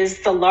 It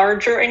is the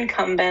larger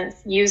incumbents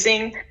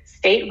using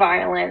state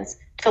violence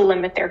to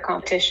limit their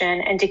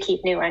competition and to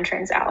keep new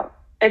entrants out.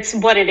 It's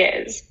what it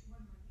is.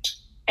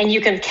 And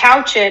you can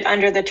couch it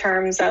under the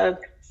terms of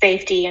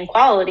safety and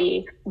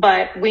quality,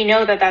 but we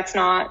know that that's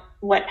not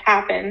what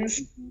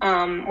happens.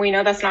 We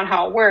know that's not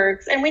how it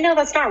works. And we know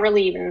that's not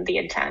really even the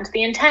intent.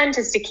 The intent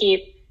is to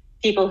keep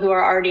people who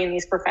are already in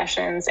these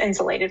professions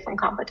insulated from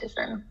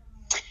competition.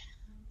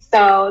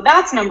 So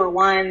that's number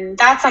one.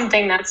 That's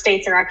something that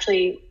states are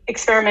actually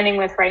experimenting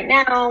with right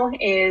now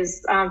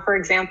is, for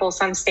example,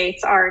 some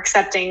states are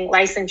accepting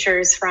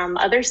licensures from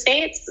other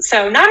states.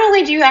 So not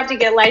only do you have to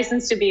get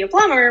licensed to be a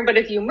plumber, but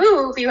if you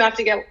move, you have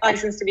to get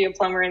licensed to be a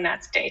plumber in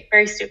that state.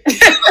 Very stupid.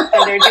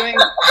 So they're doing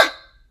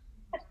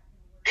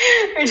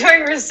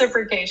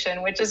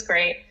reciprocation, which is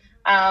great.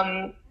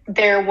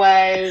 There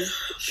was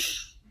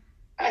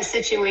a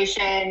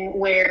situation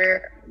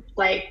where,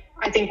 like,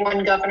 I think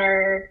one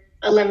governor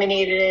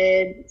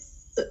eliminated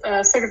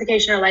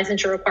certification or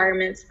licensure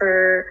requirements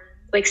for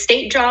like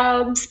state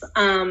jobs.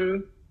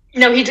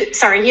 He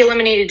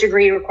eliminated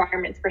degree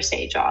requirements for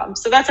state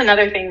jobs. So that's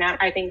another thing that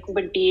I think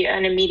would be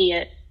an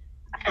immediate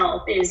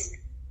help is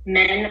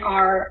men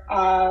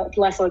are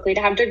less likely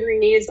to have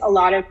degrees. A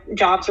lot of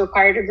jobs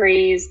require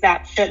degrees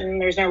that shouldn't.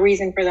 There's no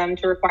reason for them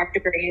to require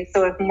degrees.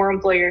 So if more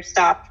employers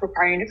stopped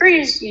requiring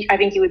degrees, I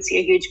think you would see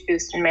a huge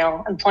boost in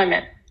male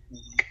employment.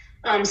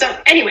 So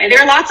anyway, there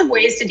are lots of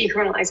ways to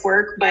decriminalize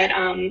work, but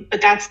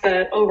that's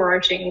the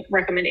overarching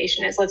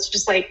recommendation is let's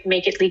just like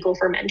make it legal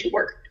for men to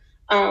work.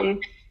 And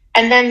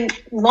then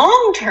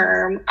long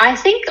term, I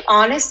think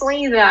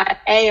honestly that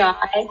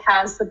AI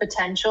has the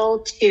potential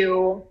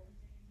to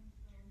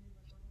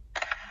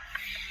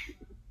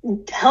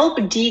help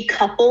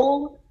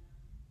decouple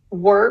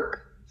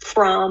work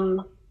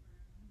from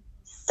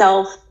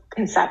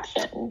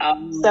self-conception.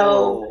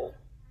 So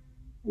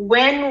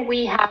when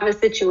we have a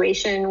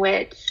situation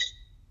which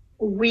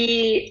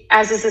we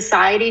as a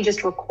society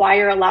just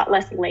require a lot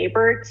less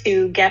labor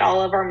to get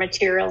all of our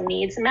material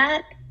needs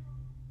met,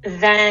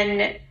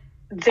 then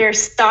there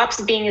stops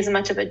being as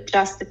much of a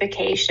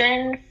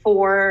justification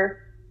for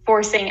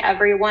forcing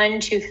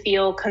everyone to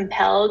feel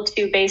compelled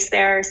to base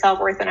their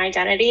self-worth and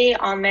identity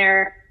on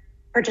their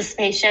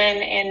participation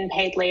in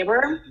paid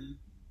labor.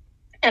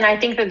 And I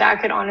think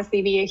that could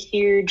honestly be a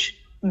huge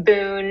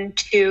boon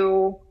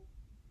to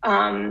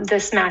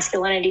this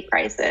masculinity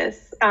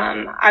crisis.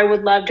 I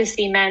would love to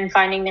see men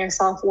finding their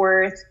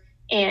self-worth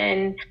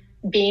in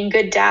being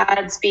good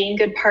dads, being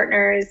good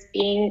partners,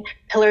 being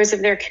pillars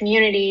of their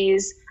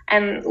communities,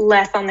 and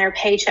less on their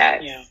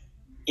paychecks.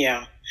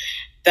 Yeah.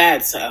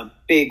 That's a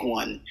big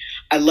one.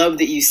 I love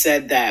that you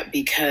said that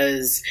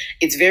because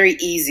it's very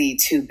easy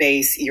to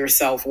base your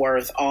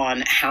self-worth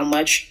on how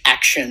much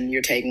action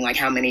you're taking, like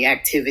how many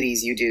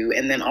activities you do,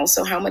 and then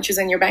also how much is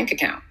in your bank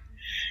account.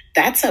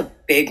 That's a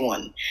big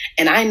one.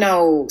 And I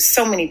know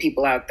so many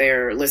people out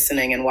there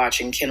listening and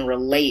watching can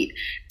relate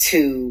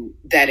to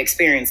that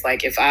experience.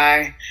 Like if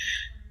I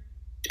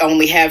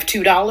only have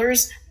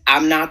 $2,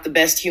 I'm not the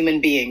best human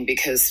being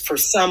because for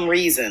some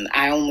reason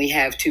I only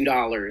have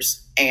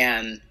 $2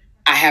 and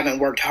I haven't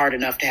worked hard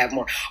enough to have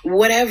more.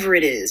 Whatever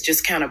it is,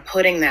 just kind of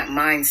putting that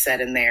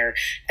mindset in there.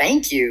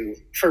 Thank you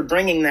for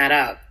bringing that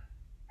up.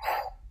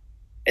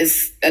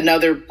 Is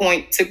another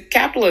point to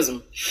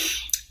capitalism.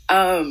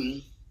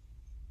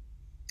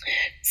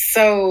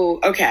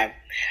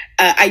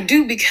 I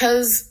do,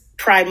 because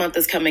Pride Month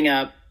is coming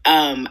up,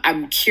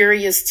 I'm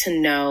curious to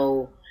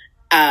know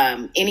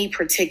any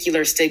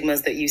particular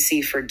stigmas that you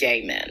see for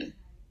gay men.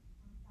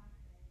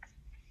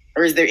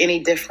 Or is there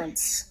any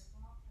difference?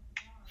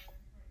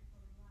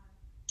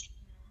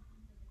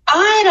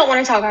 I don't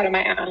want to talk out of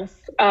my ass.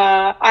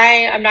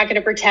 I'm not going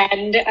to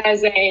pretend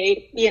as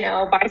a,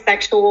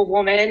 bisexual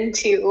woman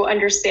to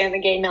understand the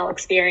gay male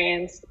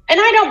experience.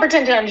 And I don't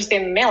pretend to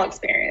understand the male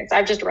experience.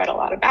 I've just read a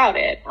lot about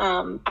it.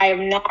 I have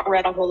not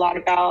read a whole lot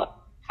about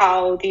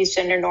how these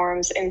gender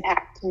norms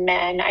impact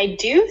men. I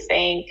do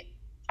think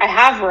I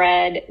have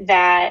read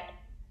that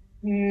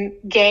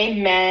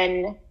gay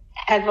men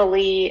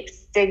heavily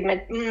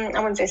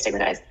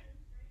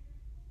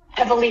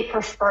heavily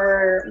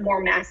prefer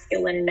more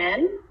masculine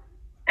men.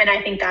 And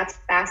I think that's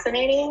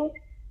fascinating.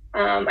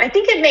 I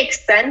think it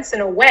makes sense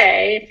in a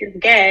way. If you're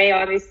gay,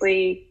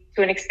 obviously,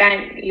 to an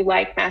extent, you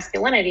like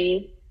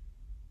masculinity.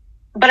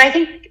 But I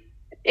think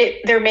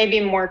there may be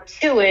more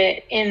to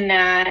it in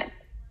that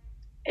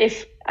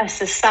if a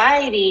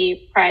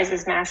society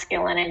prizes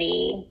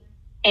masculinity,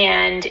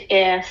 and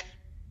if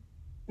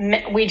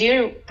we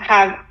do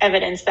have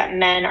evidence that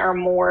men are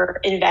more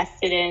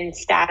invested in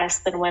status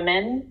than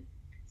women.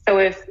 So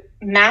if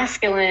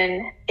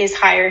masculine is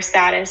higher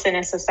status in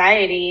a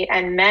society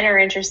and men are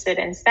interested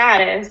in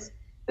status,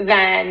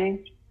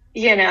 then,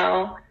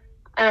 so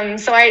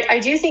I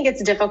do think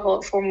it's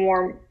difficult for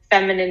more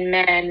feminine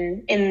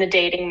men in the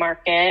dating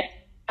market,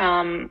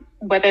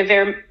 whether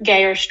they're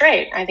gay or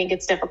straight. I think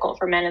it's difficult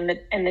for men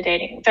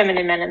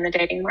feminine men in the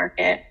dating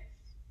market.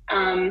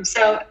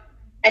 So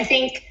I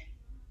think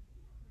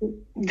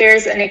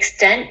there's an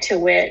extent to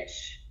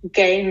which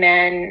gay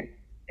men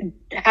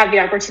have the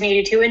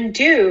opportunity to and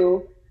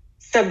do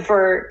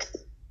subvert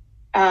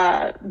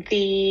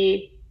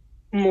the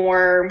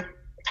more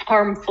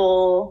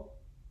harmful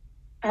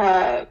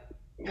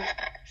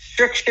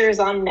strictures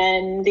on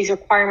men, these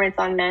requirements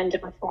on men to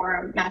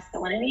perform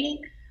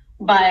masculinity.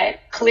 But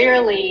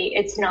clearly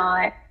it's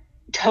not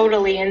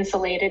totally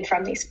insulated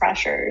from these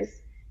pressures.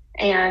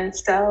 And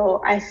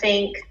so I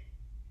think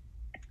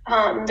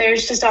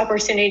there's just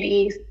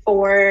opportunity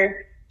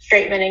for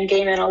straight men and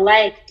gay men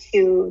alike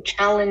to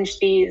challenge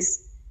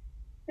these,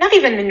 not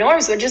even the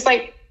norms, but just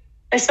like,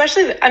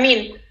 especially, I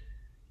mean,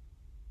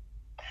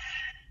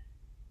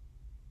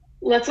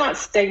 let's not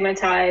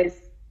stigmatize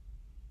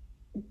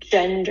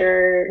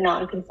gender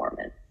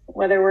nonconformance,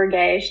 whether we're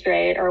gay,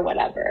 straight, or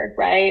whatever,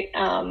 right?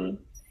 And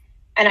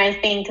I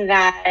think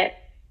that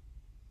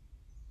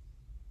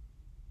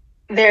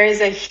there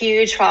is a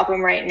huge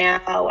problem right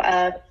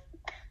now.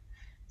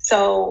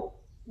 So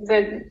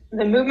the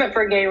movement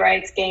for gay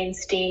rights gained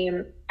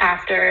steam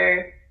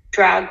after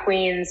drag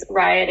queens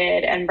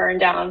rioted and burned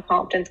down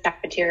Compton's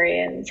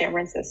cafeteria in San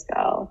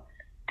Francisco.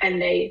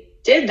 And they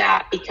did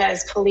that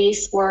because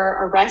police were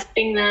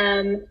arresting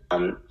them,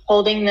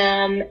 holding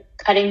them,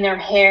 cutting their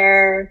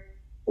hair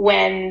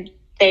when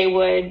they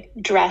would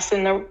dress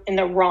in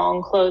the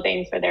wrong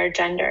clothing for their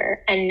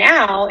gender. And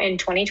now in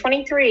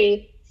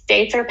 2023,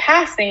 states are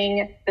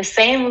passing the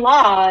same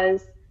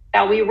laws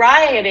that we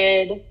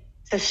rioted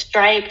to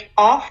strike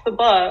off the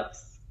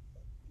books.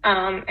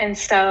 And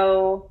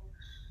so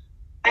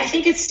I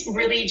think it's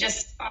really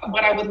just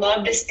what I would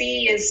love to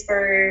see is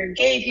for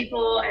gay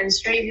people and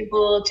straight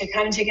people to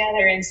come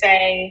together and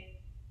say,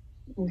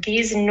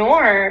 these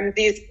norms,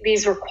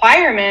 these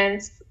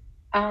requirements,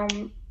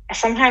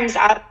 sometimes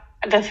at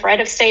the threat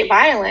of state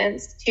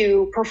violence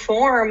to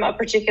perform a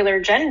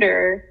particular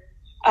gender,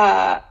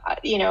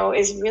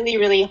 is really,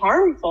 really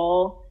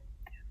harmful,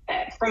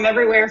 from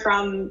everywhere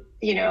from,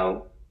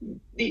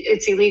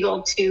 it's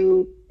illegal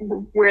to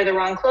wear the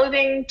wrong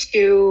clothing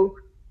to,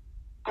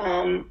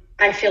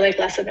 I feel like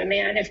less of a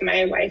man if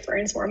my wife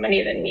earns more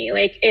money than me.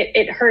 Like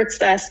it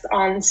hurts us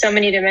on so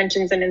many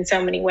dimensions and in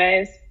so many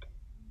ways.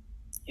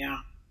 Yeah.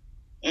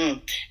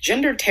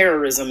 Gender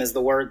terrorism is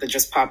the word that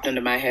just popped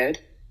into my head.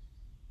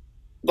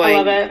 I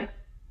love it.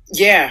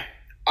 Yeah.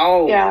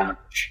 Oh, yeah.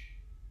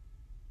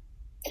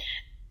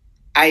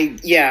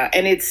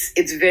 And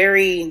it's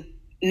very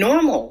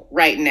normal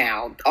right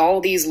now.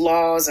 All these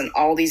laws and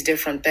all these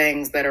different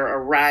things that are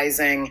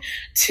arising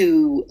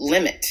to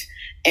limit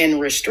and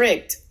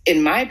restrict,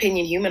 in my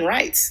opinion, human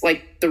rights,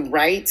 like the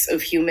rights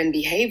of human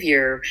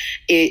behavior.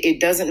 It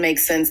doesn't make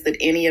sense that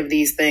any of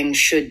these things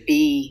should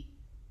be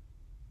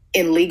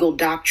in legal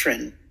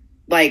doctrine,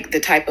 like the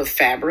type of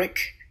fabric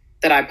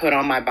that I put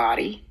on my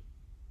body.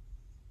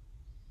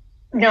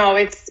 No,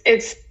 it's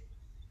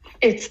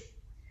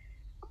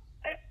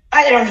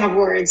I don't have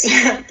words.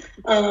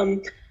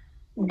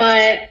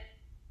 But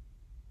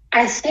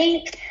I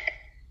think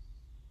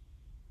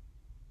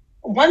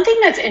one thing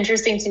that's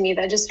interesting to me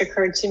that just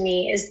occurred to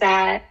me is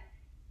that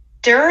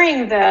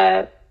during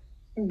the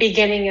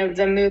beginning of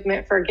the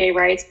movement for gay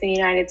rights in the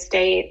United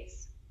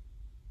States,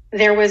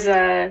 there was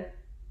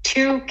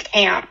two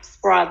camps,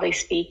 broadly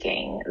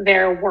speaking.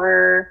 There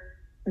were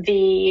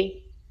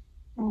the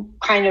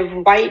kind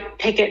of white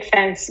picket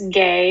fence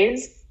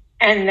gays,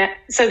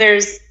 so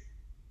there's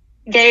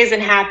gays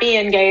and happy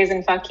and gays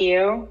and fuck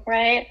you,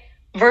 right?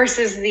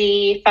 Versus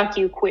the fuck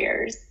you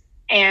queers.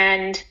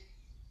 And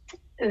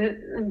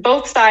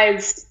both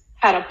sides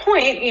had a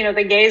point.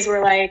 The gays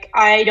were like,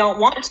 I don't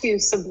want to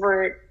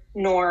subvert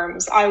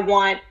norms. I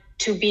want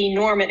to be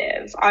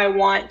normative. I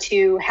want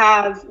to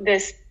have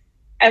this,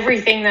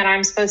 everything that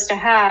I'm supposed to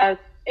have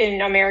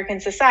in American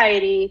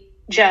society,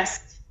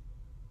 just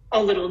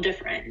a little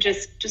different,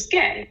 just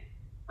gay.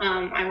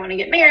 I want to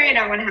get married.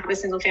 I want to have a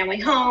single family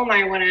home.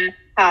 I want to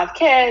have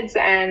kids,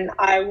 and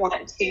I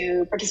want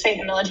to participate in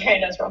the military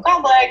industrial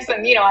complex.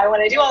 And, I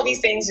want to do all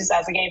these things just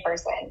as a gay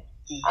person,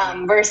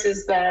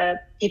 versus the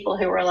people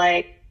who were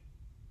like,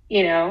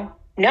 no,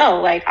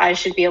 like I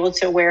should be able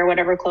to wear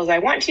whatever clothes I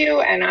want to,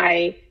 and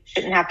I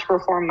shouldn't have to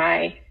perform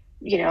my,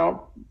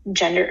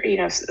 gender,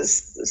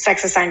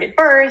 sex assigned at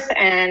birth,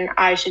 and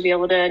I should be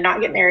able to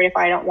not get married if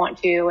I don't want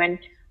to, and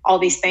all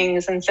these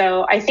things. And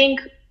so I think,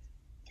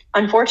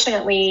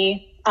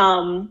 unfortunately,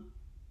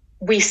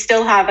 we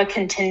still have a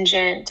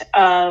contingent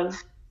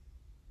of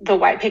the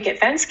white picket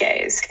fence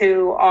gays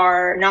who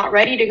are not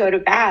ready to go to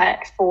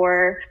bat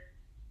for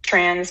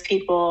trans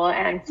people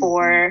and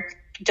for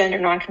gender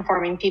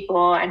nonconforming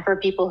people and for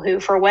people who,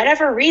 for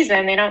whatever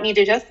reason, they don't need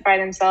to justify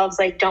themselves,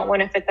 like don't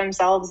want to fit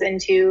themselves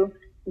into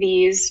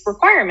these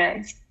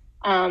requirements.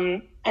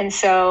 And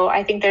so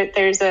I think that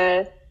there's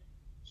a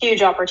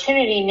huge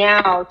opportunity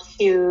now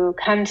to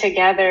come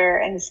together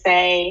and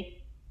say,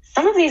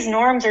 some of these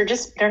norms are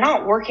they're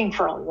not working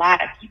for a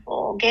lot of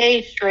people,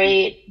 gay,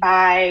 straight,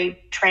 bi,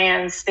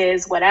 trans,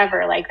 cis,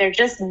 whatever. Like they're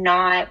just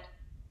not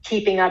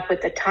keeping up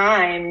with the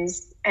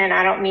times. And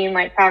I don't mean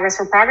like progress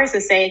for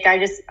progress' sake.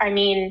 I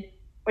mean,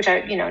 which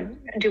I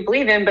do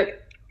believe in,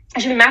 but it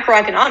should be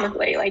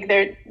macroeconomically. Like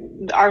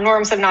our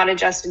norms have not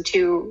adjusted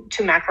to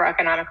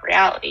macroeconomic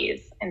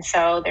realities. And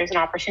so there's an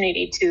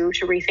opportunity to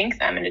rethink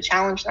them and to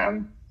challenge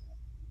them.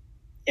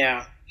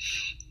 Yeah,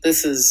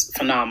 this is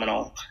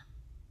phenomenal.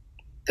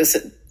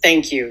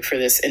 Thank you for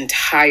this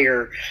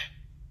entire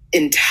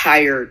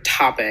entire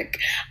topic.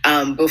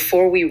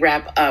 Before we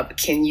wrap up,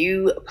 can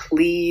you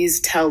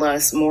please tell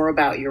us more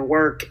about your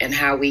work and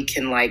how we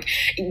can like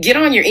get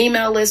on your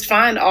email list,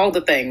 find all the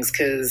things,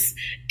 because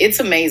it's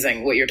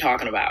amazing what you're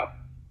talking about.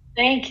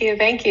 Thank you.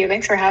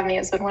 Thanks for having me.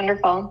 It's been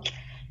wonderful.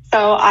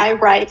 So I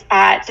write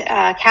at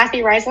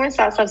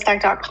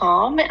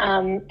kathyreisewitz.substack.com.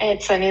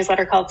 It's a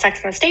newsletter called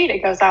Sex and the State.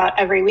 It goes out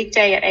every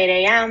weekday at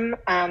 8 a.m.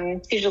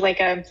 It's usually like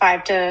a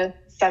 5 to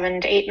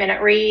 7 to 8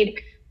 minute read.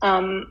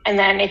 And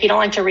then if you don't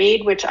like to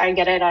read, which I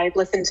get it, I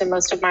listen to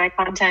most of my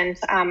content.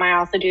 I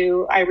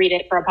read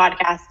it for a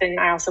podcast, and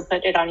I also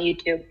put it on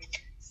YouTube.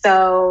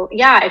 So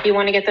yeah, if you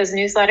want to get those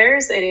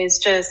newsletters, it is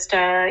just,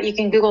 you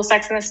can Google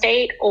Sex and the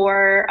State,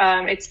 or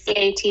it's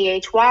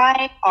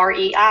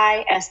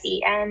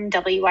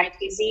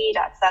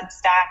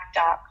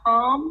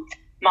kathyreisewitz.substack.com.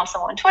 I'm also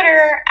on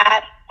Twitter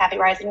at Kathy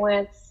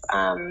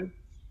Reisewitz.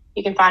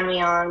 You can find me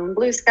on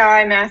Blue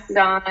Sky,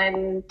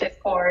 Mastodon,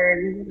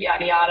 Discord,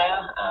 yada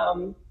yada.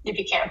 If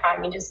you can't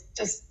find me, just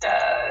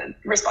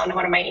respond to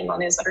one of my email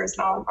newsletters,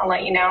 and I'll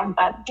let you know.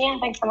 But yeah,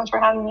 thanks so much for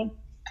having me.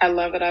 I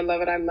love it.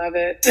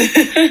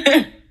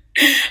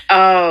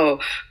 Oh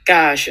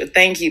gosh,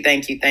 thank you.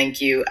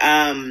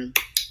 All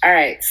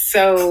right,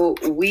 so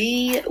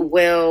we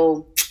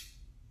will.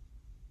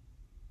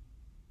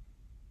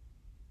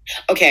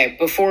 Okay,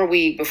 before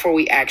we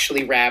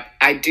actually wrap,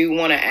 I do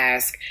want to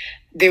ask.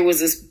 There was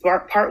this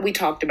part we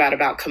talked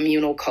about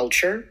communal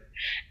culture.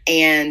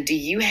 And do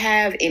you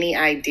have any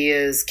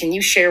ideas? Can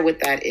you share what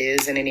that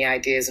is and any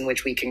ideas in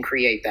which we can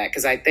create that?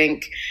 Because I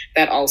think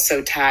that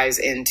also ties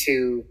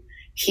into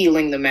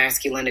healing the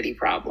masculinity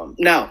problem.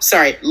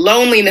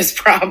 Loneliness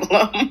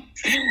problem.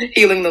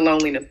 Healing the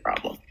loneliness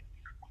problem.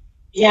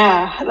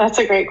 Yeah, that's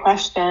a great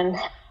question.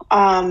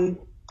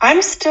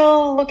 I'm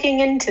still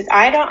looking into.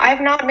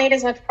 I've not made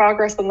as much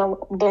progress on the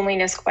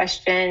loneliness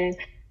question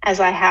as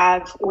I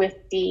have with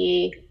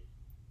the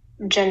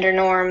gender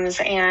norms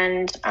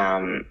and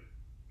kind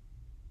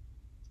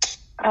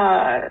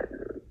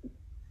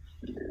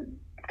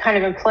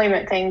of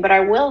employment thing. But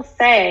I will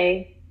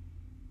say,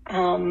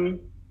 I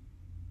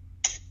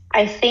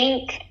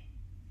think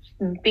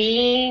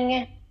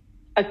being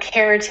a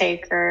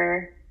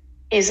caretaker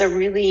is a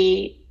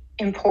really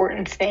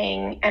important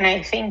thing. And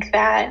I think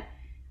that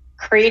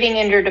creating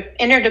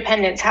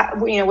interdependence,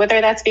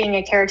 whether that's being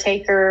a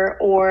caretaker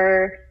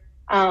or,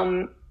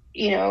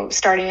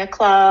 starting a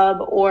club,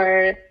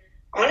 or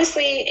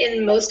honestly,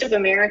 in most of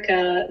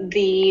America,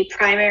 the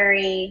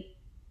primary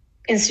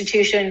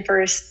institution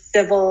for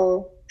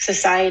civil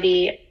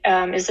society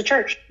is the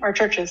church or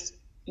churches.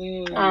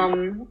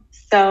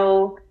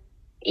 So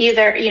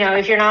either,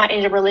 if you're not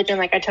into religion,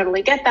 like I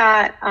totally get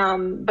that.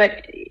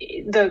 But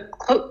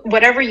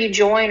whatever you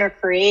join or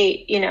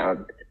create,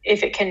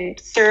 if it can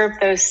serve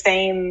those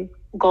same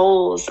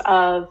goals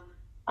of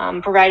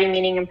providing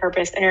meaning and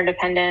purpose,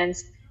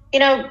 interdependence,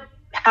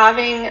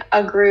 having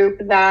a group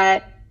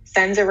that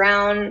sends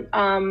around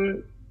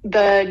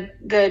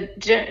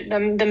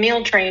the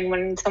meal train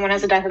when someone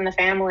has a death in the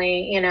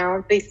family,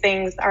 these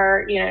things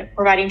are,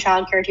 providing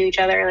childcare to each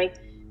other. Like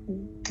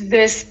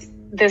this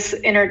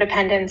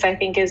interdependence, I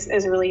think is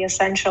really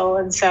essential.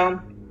 And so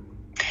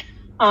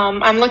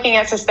I'm looking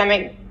at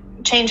systemic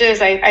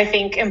changes. I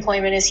think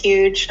employment is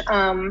huge.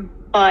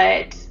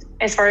 But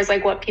as far as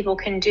like what people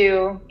can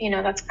do,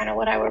 that's kind of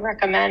what I would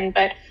recommend.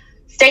 But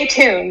stay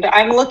tuned.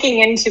 I'm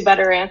looking into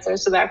better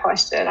answers to that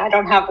question. I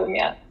don't have them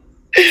yet.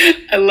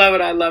 I love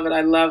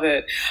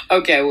it.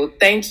 Okay, well,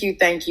 thank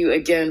you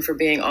again for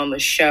being on the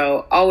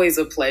show. Always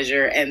a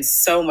pleasure and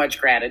so much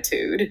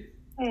gratitude.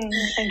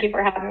 Thank you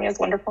for having me. It was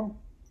wonderful.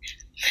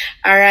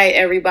 All right,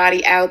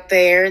 everybody out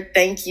there,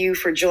 thank you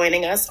for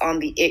joining us on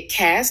the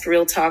ItCast,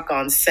 Real Talk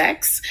on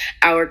Sex,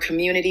 our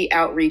community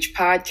outreach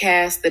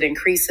podcast that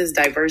increases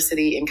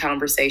diversity in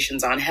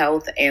conversations on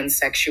health and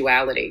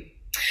sexuality.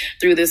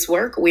 Through this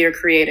work, we are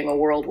creating a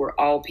world where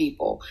all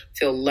people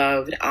feel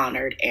loved,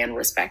 honored, and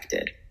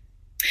respected.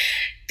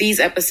 These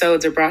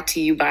episodes are brought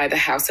to you by the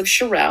House of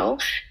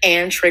Sherelle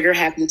and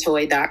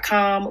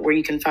TriggerHappyToy.com, where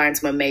you can find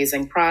some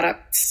amazing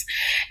products.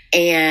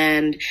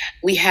 And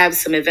we have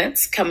some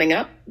events coming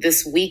up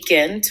this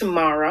weekend.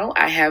 Tomorrow,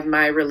 I have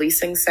my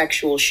Releasing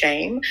Sexual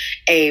Shame,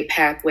 a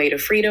Pathway to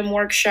Freedom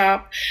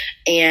workshop.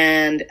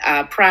 And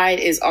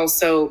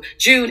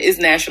June is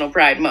National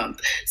Pride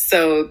Month.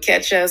 So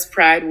catch us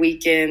Pride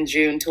Weekend,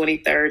 June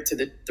 23rd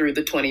through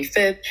the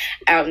 25th,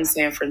 out in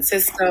San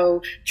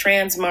Francisco,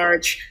 Trans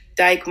March,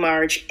 Dyke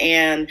March,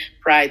 and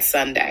Pride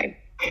Sunday.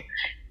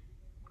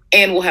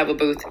 And we'll have a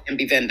booth and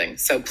be vending.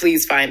 So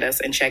please find us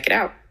and check it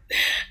out.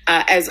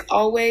 As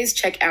always,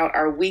 check out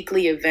our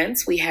weekly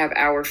events. We have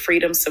our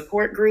Freedom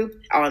Support Group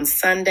on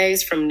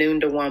Sundays from noon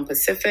to 1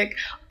 Pacific,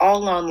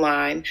 all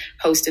online,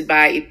 hosted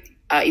by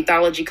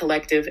Ethology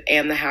Collective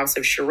and the House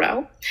of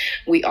Sherelle.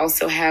 We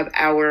also have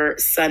our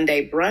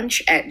Sunday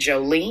brunch at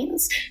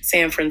Jolene's,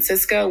 San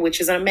Francisco,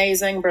 which is an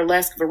amazing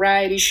burlesque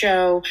variety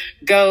show.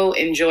 Go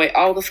enjoy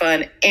all the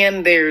fun,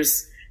 and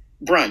there's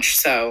brunch,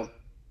 so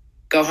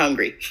go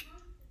hungry.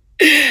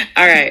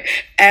 All right.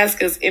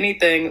 Ask us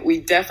anything. We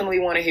definitely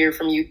want to hear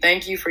from you.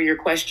 Thank you for your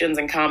questions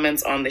and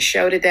comments on the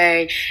show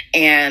today,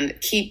 and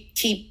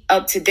keep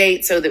up to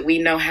date so that we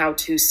know how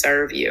to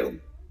serve you.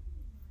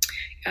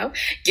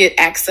 Get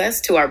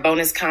access to our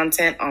bonus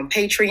content on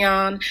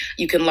Patreon.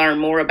 You can learn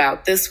more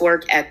about this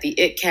work at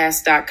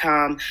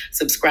theitcast.com.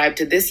 Subscribe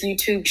to this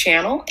YouTube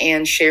channel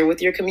and share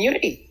with your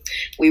community.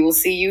 We will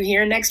see you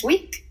here next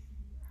week.